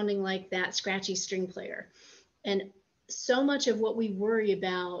sounding like that scratchy string player. And so much of what we worry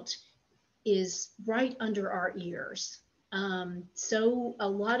about is right under our ears. So a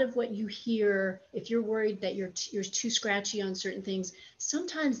lot of what you hear, if you're worried that you're too scratchy on certain things,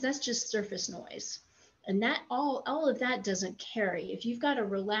 sometimes that's just surface noise. And that all of that doesn't carry. If you've got a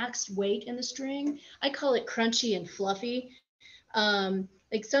relaxed weight in the string, I call it crunchy and fluffy.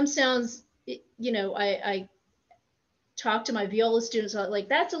 Like some sounds, you know, I talk to my viola students like,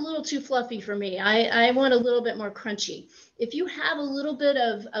 that's a little too fluffy for me. I want a little bit more crunchy. If you have a little bit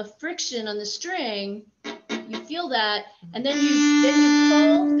of friction on the string, you feel that, and then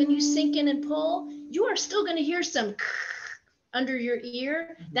you sink in and pull, you are still going to hear some under your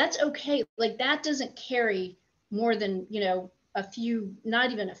ear. That's okay. Like that doesn't carry more than, you know, a few,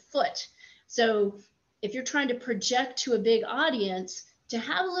 not even a foot. So if you're trying to project to a big audience, to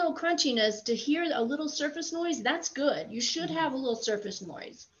have a little crunchiness, to hear a little surface noise, that's good. You should have a little surface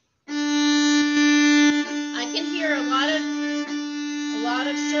noise. I can hear a lot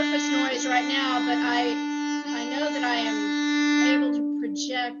of surface noise right now, but I know that I am able to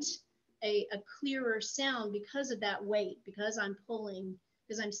project a clearer sound because of that weight, because I'm pulling,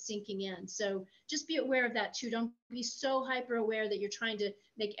 because I'm sinking in. So just be aware of that too. Don't be so hyper aware that you're trying to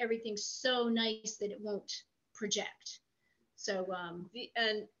make everything so nice that it won't project. So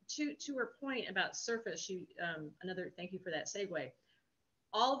and to her point about surface, another, thank you for that segue.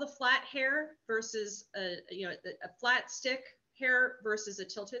 All the flat hair versus a flat stick hair versus a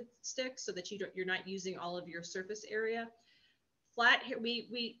tilted stick, so that you're not using all of your surface area. Flat hair,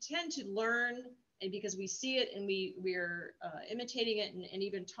 we tend to learn, and because we see it and we're imitating it and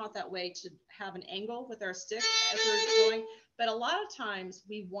even taught that way, to have an angle with our stick as we're going. But a lot of times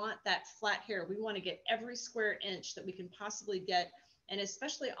we want that flat hair. We want to get every square inch that we can possibly get, and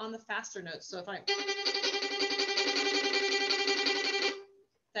especially on the faster notes. So if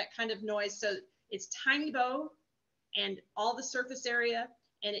that kind of noise, so it's tiny bow and all the surface area,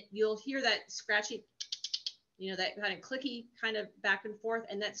 and you'll hear that scratchy, you know, that kind of clicky kind of back and forth,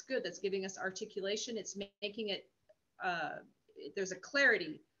 and that's good. That's giving us articulation. It's making it, there's a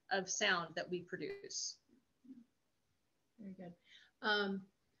clarity of sound that we produce. Very good.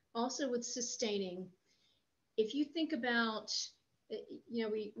 Also with sustaining, if you think about, you know,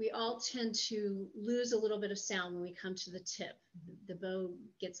 we all tend to lose a little bit of sound when we come to the tip. The bow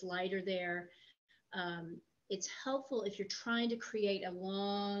gets lighter there. It's helpful if you're trying to create a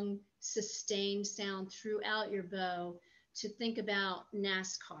long, sustained sound throughout your bow to think about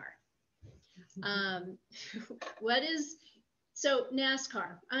NASCAR. So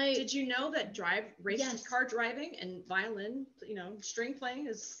NASCAR. Did you know that race car driving and violin, you know, string playing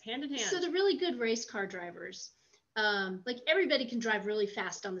is hand in hand? So the really good race car drivers, like everybody can drive really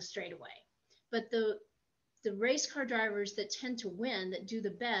fast on the straightaway, but the race car drivers that tend to win, that do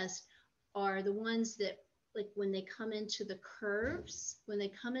the best, are the ones that like when they come into the curves, when they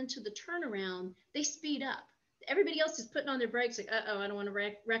come into the turnaround, they speed up. Everybody else is putting on their brakes like, uh-oh, I don't want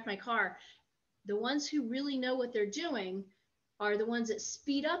to wreck my car. The ones who really know what they're doing are the ones that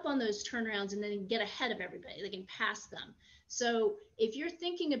speed up on those turnarounds and then get ahead of everybody. They can pass them. So if you're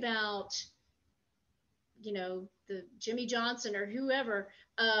thinking about, you know, the Jimmy Johnson or whoever,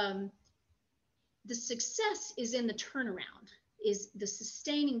 the success is in the turnaround, is the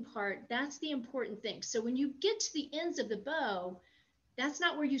sustaining part. That's the important thing. So when you get to the ends of the bow, that's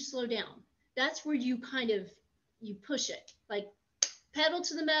not where you slow down. That's where you kind of, you push it, like pedal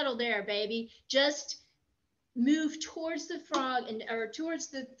to the metal there, baby. Just move towards the frog and or towards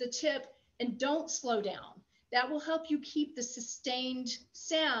the tip and don't slow down. That will help you keep the sustained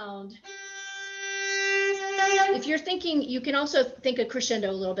sound. If you're thinking, you can also think a crescendo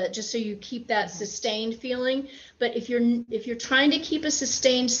a little bit, just so you keep that sustained feeling. But if you're trying to keep a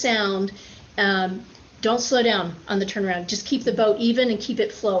sustained sound, don't slow down on the turnaround. Just keep the bow even and keep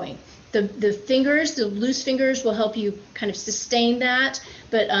it flowing. The fingers, the loose fingers, will help you kind of sustain that.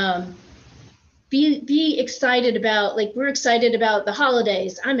 But be excited about, like, we're excited about the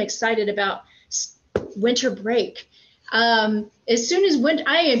holidays. I'm excited about winter break. As soon as winter,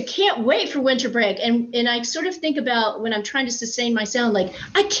 can't wait for winter break. And I sort of think about when I'm trying to sustain my sound, like,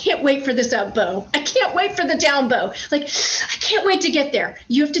 I can't wait for this up bow. I can't wait for the down bow. Like, I can't wait to get there.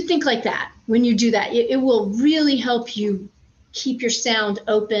 You have to think like that when you do that. It will really help you keep your sound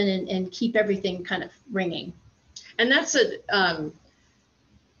open and keep everything kind of ringing. And that's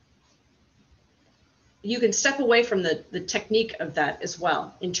you can step away from the technique of that as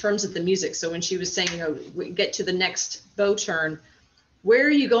well in terms of the music. So when she was saying, you know, we get to the next bow turn, where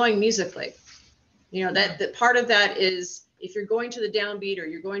are you going musically? You know, that part of that is, if you're going to the downbeat or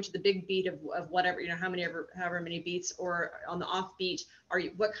you're going to the big beat of whatever, you know, however many beats, or on the off beat,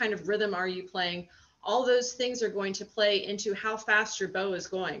 what kind of rhythm are you playing? All those things are going to play into how fast your bow is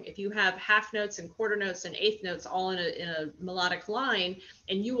going. If you have half notes and quarter notes and eighth notes all in a melodic line,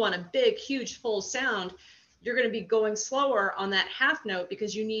 and you want a big, huge, full sound, you're going to be going slower on that half note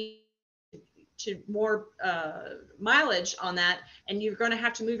because you need to more mileage on that, and you're going to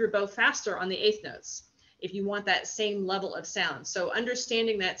have to move your bow faster on the eighth notes if you want that same level of sound. So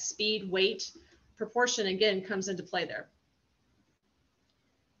understanding that speed, weight, proportion, again, comes into play there.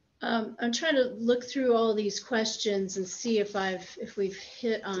 I'm trying to look through all these questions and see if we've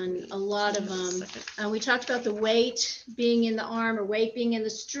hit on a lot of them. We talked about the weight being in the arm or weight being in the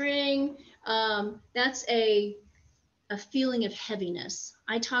string. That's a feeling of heaviness.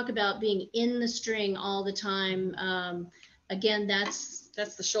 I talk about being in the string all the time. Again, that's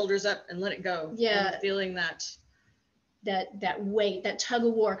the shoulders up and let it go. Yeah, and feeling that weight, that tug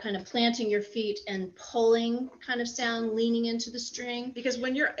of war, kind of planting your feet and pulling kind of sound, leaning into the string. Because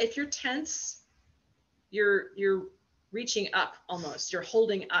if you're tense, you're reaching up almost, you're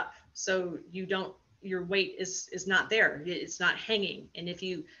holding up. So your weight is not there. It's not hanging. And if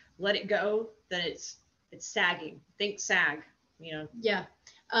you let it go, then it's sagging. Think sag, you know? Yeah.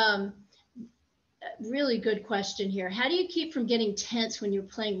 Really good question here. How do you keep from getting tense when you're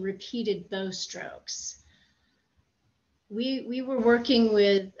playing repeated bow strokes? We were working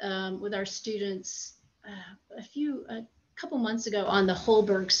with our students a couple months ago on the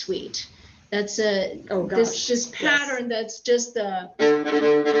Holberg suite. That's this pattern. Yes. That's just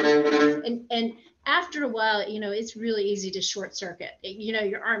and after a while, you know, it's really easy to short circuit. You know,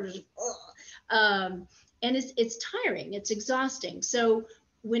 your arms, and it's tiring. It's exhausting. So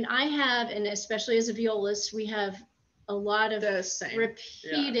when I have, and especially as a violist, we have a lot of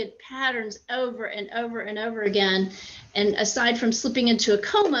repeated patterns over and over and over again. And aside from slipping into a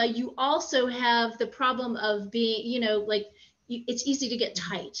coma, you also have the problem of being, you know, like it's easy to get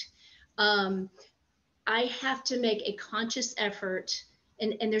tight. I have to make a conscious effort,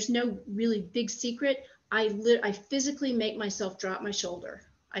 and there's no really big secret. I physically make myself drop my shoulder.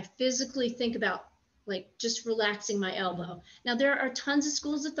 I physically think about like just relaxing my elbow. Now there are tons of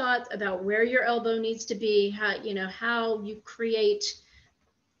schools of thought about where your elbow needs to be, how you create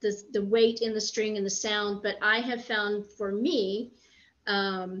the weight in the string and the sound. But I have found for me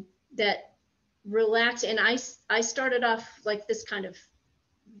that relax, and I started off like this kind of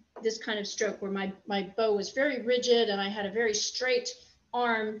stroke where my bow was very rigid and I had a very straight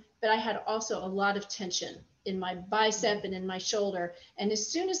arm, but I had also a lot of tension in my bicep and in my shoulder. And as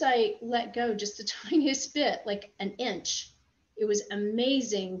soon as I let go just the tiniest bit, like an inch, it was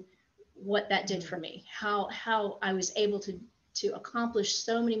amazing what that did for me, how I was able to accomplish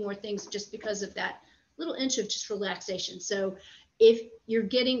so many more things just because of that little inch of just relaxation. So if you're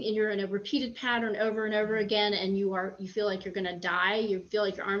getting and you're in a repeated pattern over and over again, and you feel like you're going to die, you feel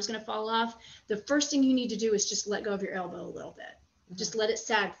like your arm's going to fall off, the first thing you need to do is just let go of your elbow a little bit. Mm-hmm. Just let it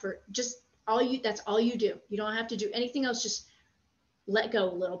sag for just that's all you do. You don't have to do anything else. Just let go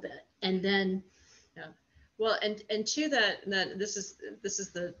a little bit. And then, yeah. Well, and to that this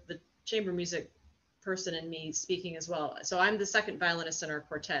is the chamber music person in me speaking as well. So I'm the second violinist in our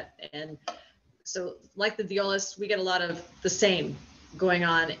quartet, and so like the violist, we get a lot of the same going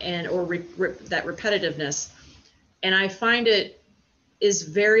on, and or that repetitiveness. And I find it is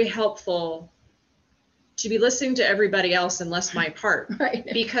very helpful to be listening to everybody else and less my part, right.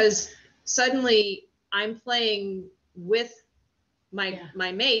 Because suddenly I'm playing with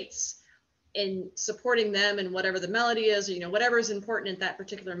my mates and supporting them and whatever the melody is, or, whatever is important at that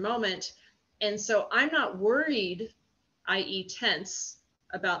particular moment. And so I'm not worried, i.e. tense,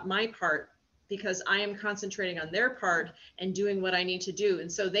 about my part, because I am concentrating on their part and doing what I need to do.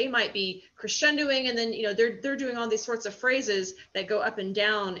 And so they might be crescendoing, and then, they're doing all these sorts of phrases that go up and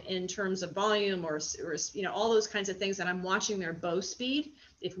down in terms of volume or all those kinds of things. And I'm watching their bow speed,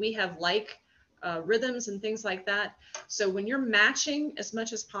 if we have rhythms and things like that. So when you're matching as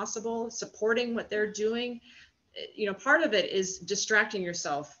much as possible, supporting what they're doing, part of it is distracting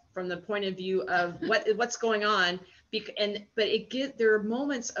yourself from the point of view of what's going on. But there are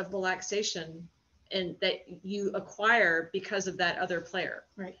moments of relaxation and that you acquire because of that other player.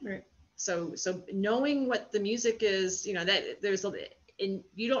 Right. So knowing what the music is, and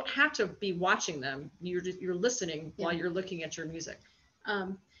you don't have to be watching them. You're listening while you're looking at your music.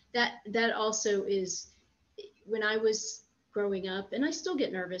 That also is, when I was growing up, and I still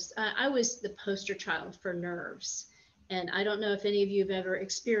get nervous. I was the poster child for nerves, and I don't know if any of you have ever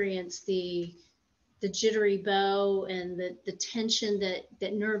experienced the jittery bow and the tension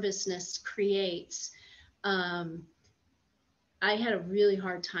that nervousness creates. I had a really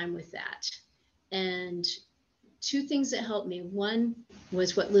hard time with that. And two things that helped me. One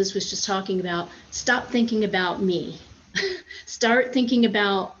was what Liz was just talking about. Stop thinking about me. Start thinking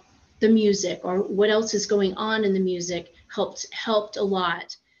about the music or what else is going on in the music. Helped a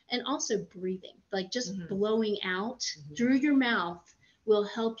lot. And also breathing, like just blowing out through your mouth will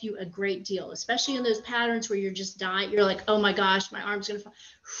help you a great deal, especially in those patterns where you're just dying. You're like, oh my gosh, my arm's going to fall.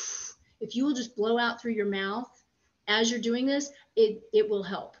 If you will just blow out through your mouth as you're doing this, it will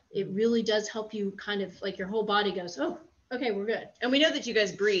help. It really does help you, kind of like your whole body goes, oh, okay, we're good. And we know that you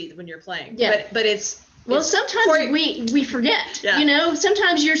guys breathe when you're playing. Yeah. But it's sometimes we forget. Yeah.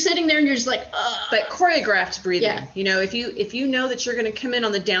 Sometimes you're sitting there and you're just like, ugh. But choreographed breathing. Yeah. If you know that you're going to come in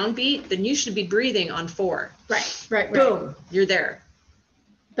on the downbeat, then you should be breathing on 4. Right. Boom, you're there.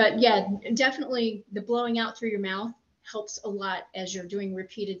 But yeah, definitely the blowing out through your mouth helps a lot as you're doing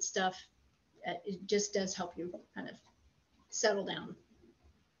repeated stuff. It just does help you kind of settle down.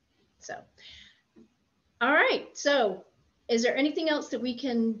 So, all right. So is there anything else that we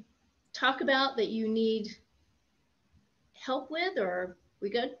can talk about that you need help with, or are we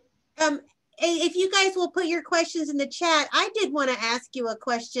good? If you guys will put your questions in the chat, I did want to ask you a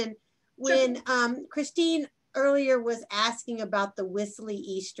question. When Christine earlier was asking about the whistly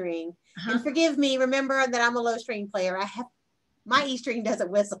E string, and forgive me, remember that I'm a low string player. My E string doesn't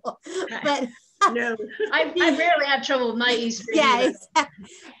whistle, but no, I rarely have trouble with my E string. Yeah, exactly.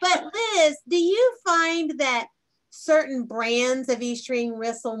 But Liz, do you find that certain brands of E string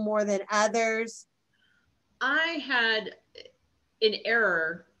whistle more than others? I had in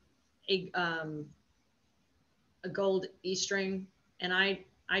error a gold E string, and I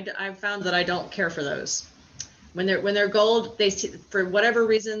found that I don't care for those. When they're gold, they, for whatever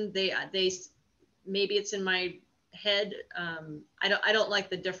reason, they maybe it's in my head. I don't like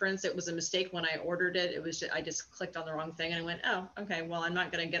the difference. It was a mistake when I ordered it. It was I just clicked on the wrong thing, and I went, oh, okay, well, I'm not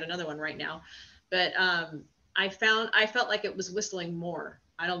going to get another one right now. But I felt like it was whistling more.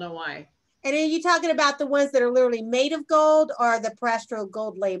 I don't know why. And are you talking about the ones that are literally made of gold, or the Piastro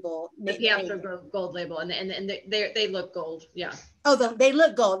gold label? The Piastro gold label, and they look gold. Yeah. Oh, they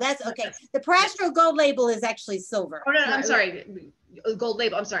look gold. That's okay. The Piastro gold label is actually silver. Oh no, I'm sorry. Gold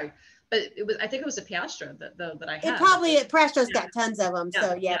label. I'm sorry, but I think it was a Piastro that I had. It probably Piastro's got tons of them.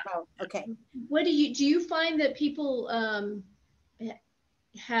 So yeah. Oh, okay. What do you find that people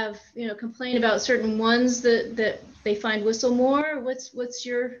have complain about certain ones that they find whistle more? What's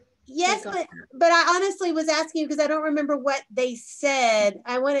your Yes, but I honestly was asking you because I don't remember what they said.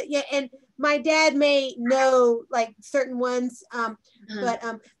 I want to, and my dad may know like certain ones,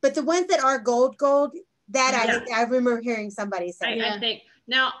 but the ones that are gold, that I remember hearing somebody say. I think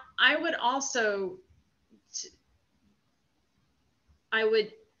now I would also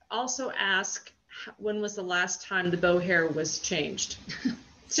ask when was the last time the bow hair was changed?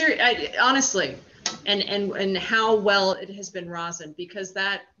 Seriously, honestly, and how well it has been rosined, because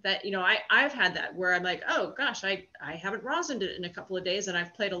that you know, I've had that where I'm like, oh gosh, I haven't rosined it in a couple of days, and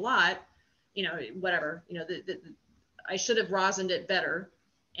I've played a lot, you know, whatever, you know, I should have rosined it better,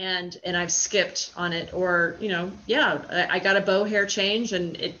 and I've skipped on it, or you know, yeah, I got a bow hair change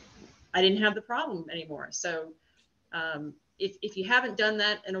and I didn't have the problem anymore. So if you haven't done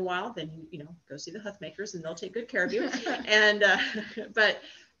that in a while, then you know, go see the Huth makers and they'll take good care of you. And but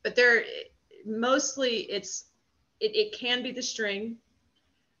they're mostly it can be the string.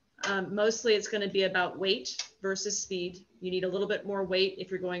 Mostly it's going to be about weight versus speed. You need a little bit more weight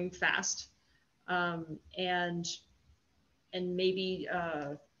if you're going fast, and maybe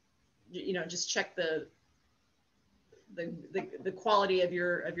you know, just check the quality of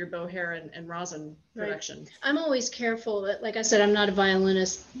your bow hair and rosin production. Right. I'm always careful that, like I said, I'm not a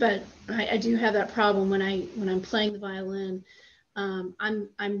violinist, but I do have that problem when I'm playing the violin.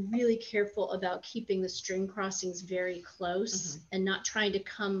 I'm really careful about keeping the string crossings very close and not trying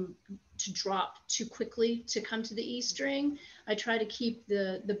to drop too quickly to come to the E string. I try to keep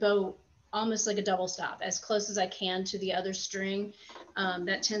the bow almost like a double stop, as close as I can to the other string.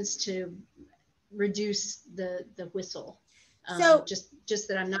 That tends to reduce the whistle. So just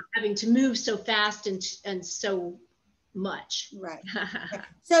that I'm not having to move so fast and so much. right.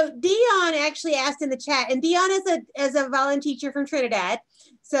 So Dion actually asked in the chat, and Dion is a violin teacher from Trinidad.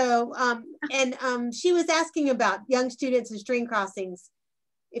 So she was asking about young students and string crossings,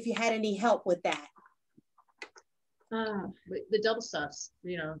 if you had any help with that. The double stops,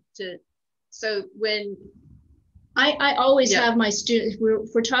 you know, so when I always have my students,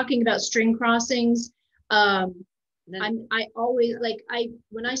 if we're talking about string crossings, I always, like,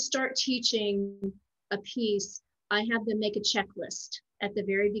 when I start teaching a piece, I have them make a checklist at the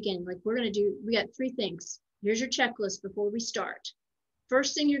very beginning. Like, we got 3 things. Here's your checklist before we start.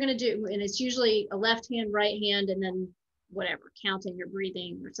 First thing you're going to do, and it's usually a left hand, right hand, and then whatever, counting or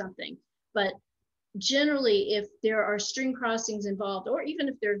breathing or something. But generally, if there are string crossings involved, or even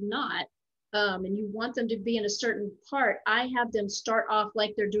if there's not, and you want them to be in a certain part, I have them start off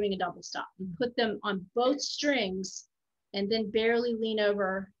like they're doing a double stop. Put them on both strings and then barely lean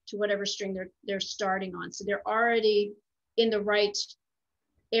over to whatever string they're starting on. So they're already in the right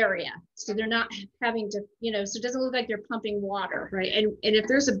area. So they're not having to, you know, so it doesn't look like they're pumping water. Right. And if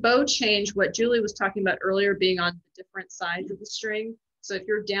there's a bow change, what Julie was talking about earlier, being on the different sides of the string. So if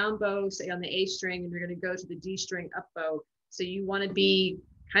you're down bow, say on the A string, and you're going to go to the D string up bow, so you want to be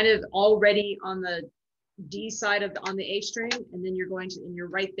kind of already on the D side on the A string, and then you're going to, and you're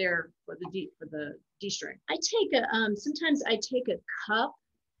right there for the D string. I take sometimes I take a cup,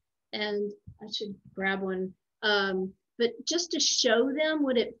 and I should grab one, but just to show them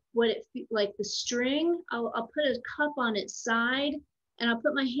what it like the string, I'll put a cup on its side, and I'll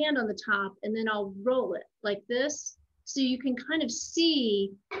put my hand on the top, and then I'll roll it like this, so you can kind of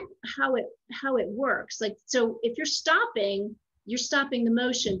see how it works. Like, so if you're stopping the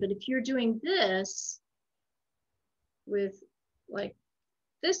motion, but if you're doing this with like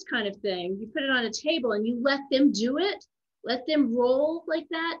this kind of thing, you put it on a table and you let them do it, let them roll like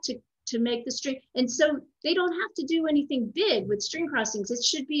that to make the string. And so they don't have to do anything big with string crossings. It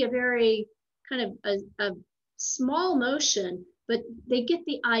should be a very kind of a small motion, but they get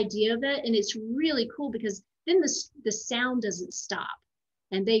the idea of it, and it's really cool, because then the sound doesn't stop,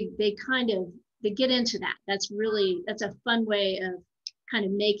 and they get into that. That's a fun way of kind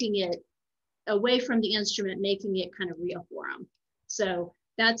of making it away from the instrument, making it kind of real for them. So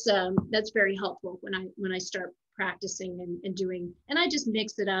that's very helpful when I start practicing and doing, and I just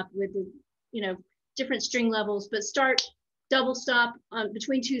mix it up with the, you know, different string levels, but start double stop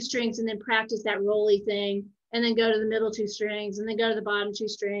between 2 strings, and then practice that rolly thing, and then go to the middle 2 strings, and then go to the bottom 2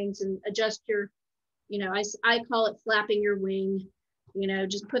 strings, and adjust your, you know, I call it flapping your wing. You know,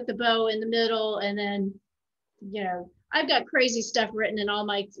 just put the bow in the middle, and then, you know, I've got crazy stuff written in all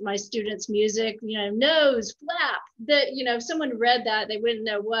my students' music, you know, nose, flap, that, you know, if someone read that, they wouldn't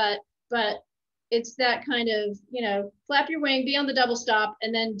know what, but it's that kind of, you know, flap your wing, be on the double stop,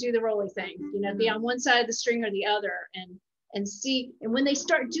 and then do the rolly thing, you know, be on one side of the string or the other, and see. And when they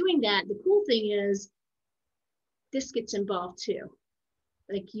start doing that, the cool thing is this gets involved too.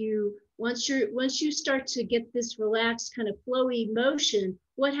 Like, once you start to get this relaxed kind of flowy motion,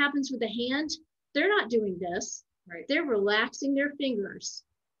 what happens with the hand? They're not doing this. Right. They're relaxing their fingers,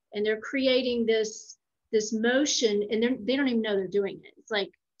 and they're creating this motion, and they don't even know they're doing it. It's like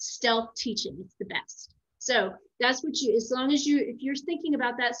stealth teaching. It's the best. So that's what as long as if you're thinking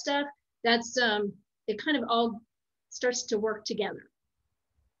about that stuff, that's it kind of all starts to work together.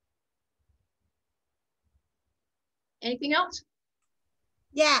 Anything else?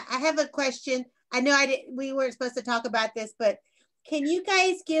 Yeah, I have a question. I know we weren't supposed to talk about this, but can you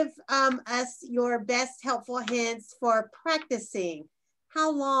guys give us your best helpful hints for practicing?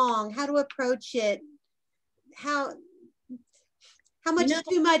 How long? How to approach it? How much is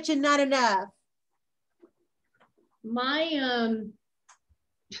too much and not enough? My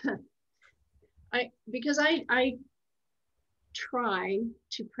because I try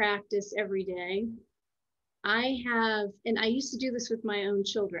to practice every day. I have, and I used to do this with my own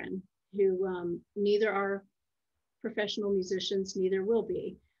children who neither are professional musicians, neither will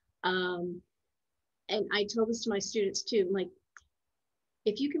be. And I told this to my students too, like,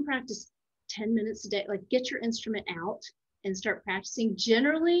 if you can practice 10 minutes a day, like get your instrument out and start practicing.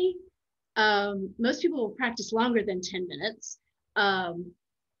 Generally, most people will practice longer than 10 minutes.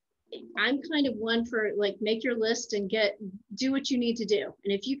 I'm kind of one for like, make your list and do what you need to do.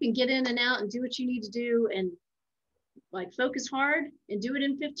 And if you can get in and out and do what you need to do and like focus hard and do it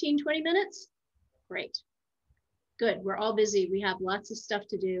in 15, 20 minutes, great. Good. We're all busy. We have lots of stuff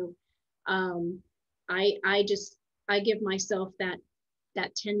to do. I give myself that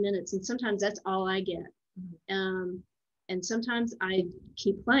 10 minutes, and sometimes that's all I get. And sometimes I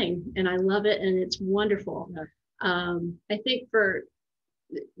keep playing and I love it and it's wonderful. I think for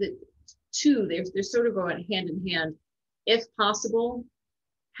the two, they're sort of going hand in hand. If possible,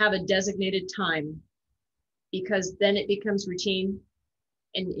 have a designated time, because then it becomes routine.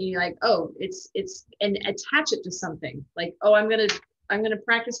 And you're like, oh, it's and attach it to something like, oh, I'm gonna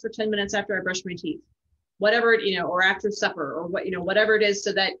practice for 10 minutes after I brush my teeth, whatever, or after supper, or whatever it is,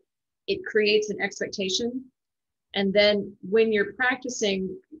 so that it creates an expectation. And then when you're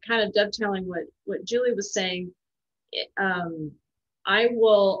practicing, kind of dovetailing what Julie was saying, I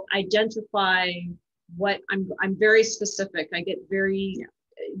will identify what I'm very specific. I get very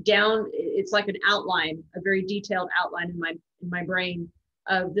down. It's like an outline, a very detailed outline in my brain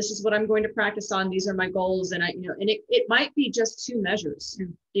of, this is what I'm going to practice on. These are my goals. And and it might be just 2 measures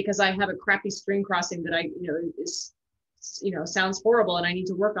because I have a crappy string crossing that is, sounds horrible and I need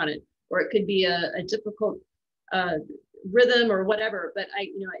to work on it. Or it could be a difficult rhythm or whatever, but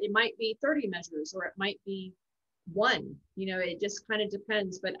it might be 30 measures, or it might be 1, it just kind of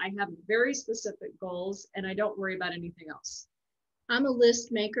depends. But I have very specific goals and I don't worry about anything else. I'm a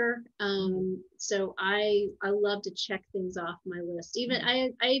list maker, so I love to check things off my list. Even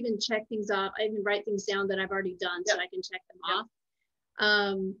I even check things off. I even write things down that I've already done, so I can check them off.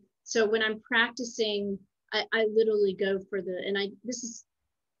 So when I'm practicing, I literally go for this is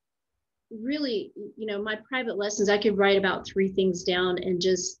really, my private lessons. I could write about 3 things down and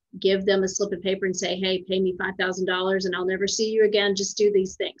just give them a slip of paper and say, hey, pay me $5,000 and I'll never see you again. Just do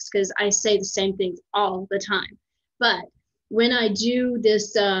these things, because I say the same things all the time. But when I do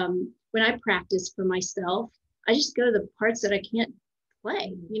this, when I practice for myself, I just go to the parts that I can't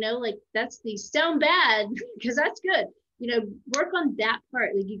play, like these sound bad because that's good. Work on that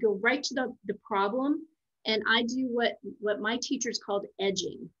part. Like you go right to the problem. And I do what my teachers called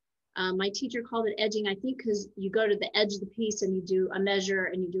edging. My teacher called it edging, I think, because you go to the edge of the piece and you do a measure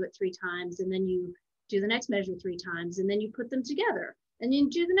and you do it 3 times, and then you do the next measure 3 times, and then you put them together and then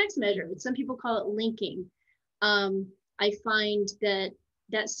do the next measure. Some people call it linking. I find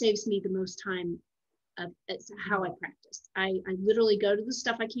that saves me the most time. It's how I practice. I literally go to the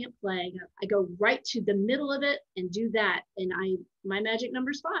stuff I can't play. I go right to the middle of it and do that. And my magic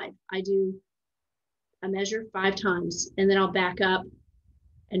number is 5. I do a measure 5 times, and then I'll back up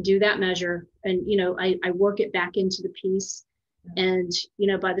and do that measure. And, I work it back into the piece. And,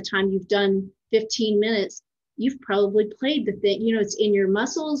 by the time you've done 15 minutes, you've probably played the thing, it's in your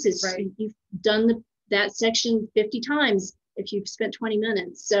muscles. It's right. You've done that section 50 times if you've spent 20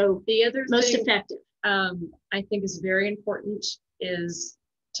 minutes. So the other most effective. I think is very important is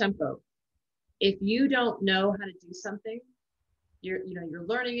tempo. If you don't know how to do something, you're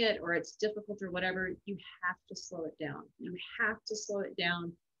learning it, or it's difficult or whatever, you have to slow it down. You have to slow it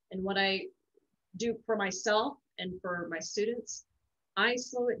down. And what I do for myself and for my students, I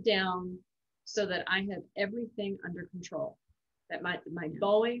slow it down so that I have everything under control. That my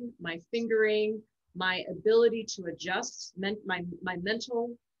bowing, my fingering, my ability to adjust, my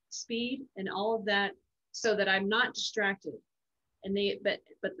mental speed and all of that, so that I'm not distracted. And but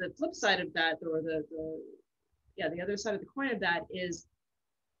the flip side of that, or the other side of the coin of that, is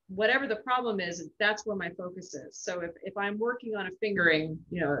whatever the problem is, that's where my focus is. So if I'm working on a fingering,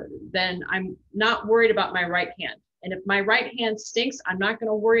 then I'm not worried about my right hand. And if my right hand stinks, I'm not going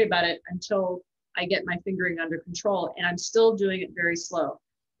to worry about it until I get my fingering under control. And I'm still doing it very slow,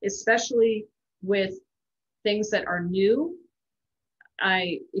 especially with things that are new.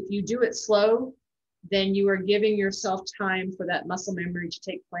 If you do it slow, then you are giving yourself time for that muscle memory to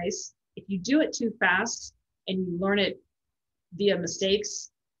take place. If you do it too fast and you learn it via mistakes,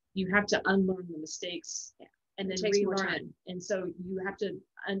 you have to unlearn the mistakes and then relearn it. And so you have to,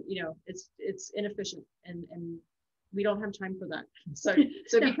 you know, it's inefficient, and we don't have time for that. So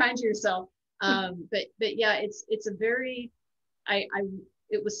be kind to yourself. But yeah, it's a very,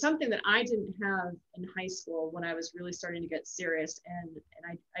 it was something that I didn't have in high school when I was really starting to get serious,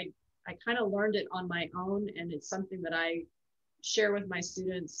 and I kind of learned it on my own, and it's something that I share with my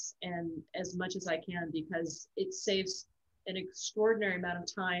students and as much as I can, because it saves an extraordinary amount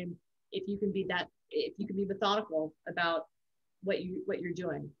of time if you can be methodical about what you're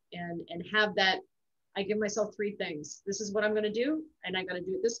doing, and have that. I give myself 3 things. This is what I'm going to do, and I got to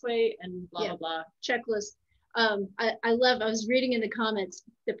do it this way, and blah, blah, blah. Checklist. I was reading in the comments,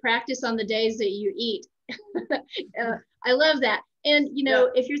 the practice on the days that you eat. I love that. And, you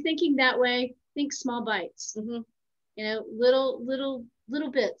know, if you're thinking that way, think small bites, you know, little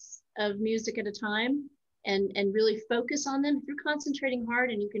bits of music at a time, and really focus on them. If you're concentrating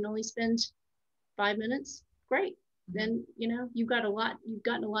hard and you can only spend 5 minutes, great. Then, you know, you've gotten a lot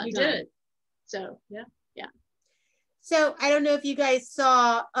done. You did it. So, yeah. So I don't know if you guys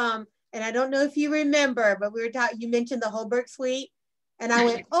saw, and I don't know if you remember, but we were talking, you mentioned the Holberg Suite, and I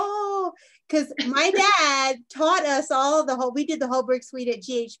went, oh, because my dad taught us all we did the Holberg Suite at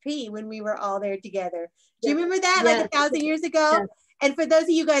GHP when we were all there together. Do you remember that, like 1,000 years ago? Yes. And for those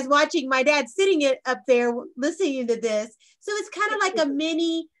of you guys watching, my dad's sitting up there listening to this. So it's kind of like a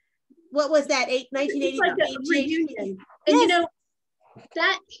mini, what was that, 1980? It's like a reunion. And you know,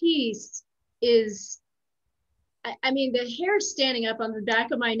 that piece is, I mean, the hair standing up on the back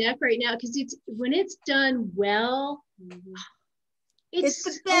of my neck right now, because when it's done well, it's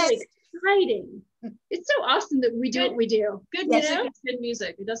so exciting. It's so awesome that we do what we do. Good music is good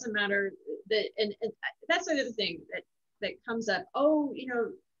music. It doesn't matter that, and that's the other thing that comes up. Oh, you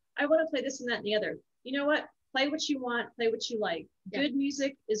know, I want to play this and that and the other. You know what? Play what you want, play what you like. Good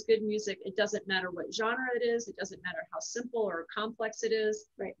music is good music. It doesn't matter what genre it is. It doesn't matter how simple or complex it is.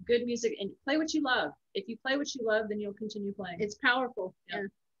 Right. Good music, and play what you love. If you play what you love, then you'll continue playing. It's powerful. Yeah.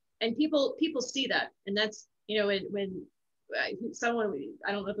 And people see that. And that's, you know, when someone,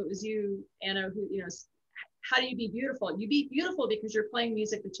 I don't know if it was you, Anna, who, you know, how do you be beautiful? You be beautiful because you're playing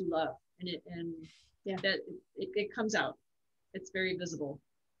music that you love. And that it comes out. It's very visible.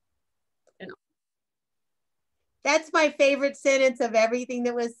 That's my favorite sentence of everything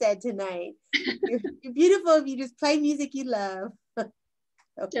that was said tonight. You're beautiful if you just play music you love.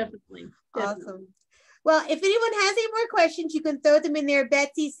 Definitely. Awesome. Well, if anyone has any more questions, you can throw them in there.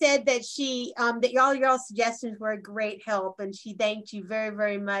 Betsy said that that all your suggestions were a great help, and she thanked you very,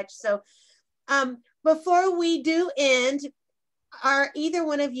 very much. So before we do end, are either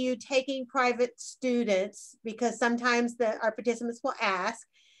one of you taking private students? Because sometimes our participants will ask,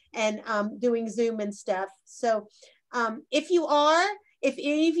 and doing Zoom and stuff. So if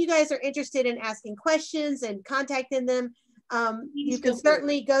any of you guys are interested in asking questions and contacting them, you can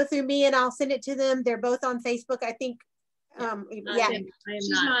certainly go through me and I'll send it to them. They're both on Facebook, I think. She's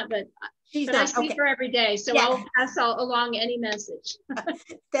not, but I see her every day, so I'll pass along any message.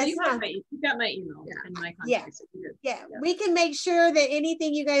 You got my email and my contacts. Yeah, we can make sure that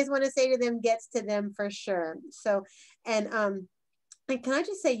anything you guys want to say to them gets to them for sure. So, and can I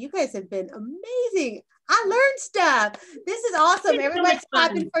just say, you guys have been amazing. I learned stuff. This is awesome. Everybody's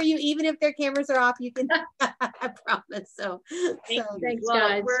clapping for you, even if their cameras are off. You can, I promise. So, thanks,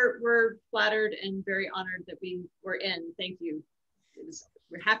 guys. We're flattered and very honored that we were in. Thank you.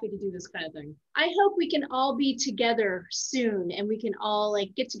 We're happy to do this kind of thing. I hope we can all be together soon, and we can all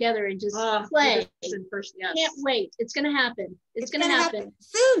get together and just play. Can't wait. It's gonna happen. It's gonna happen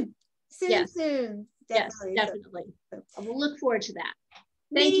soon. Yes. Soon. Definitely. Yes, definitely. I will look forward to that.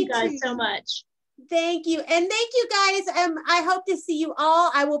 Thank you guys so much. Thank you. And thank you guys. I hope to see you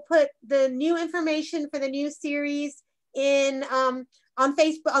all. I will put the new information for the new series in on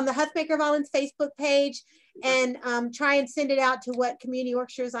Facebook, on the Huffmaker Violins Facebook page, and try and send it out to what community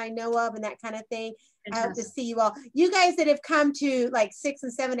orchestras I know of and that kind of thing. Fantastic. I hope to see you all. You guys that have come to like 6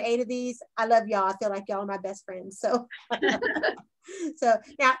 and 7 and 8 of these, I love y'all. I feel like y'all are my best friends. So, so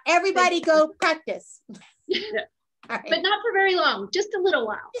now everybody go practice. Yeah. Right. But not for very long, just a little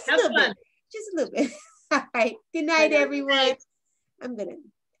while. Just a little bit. All right. Good night, everyone. I'm gonna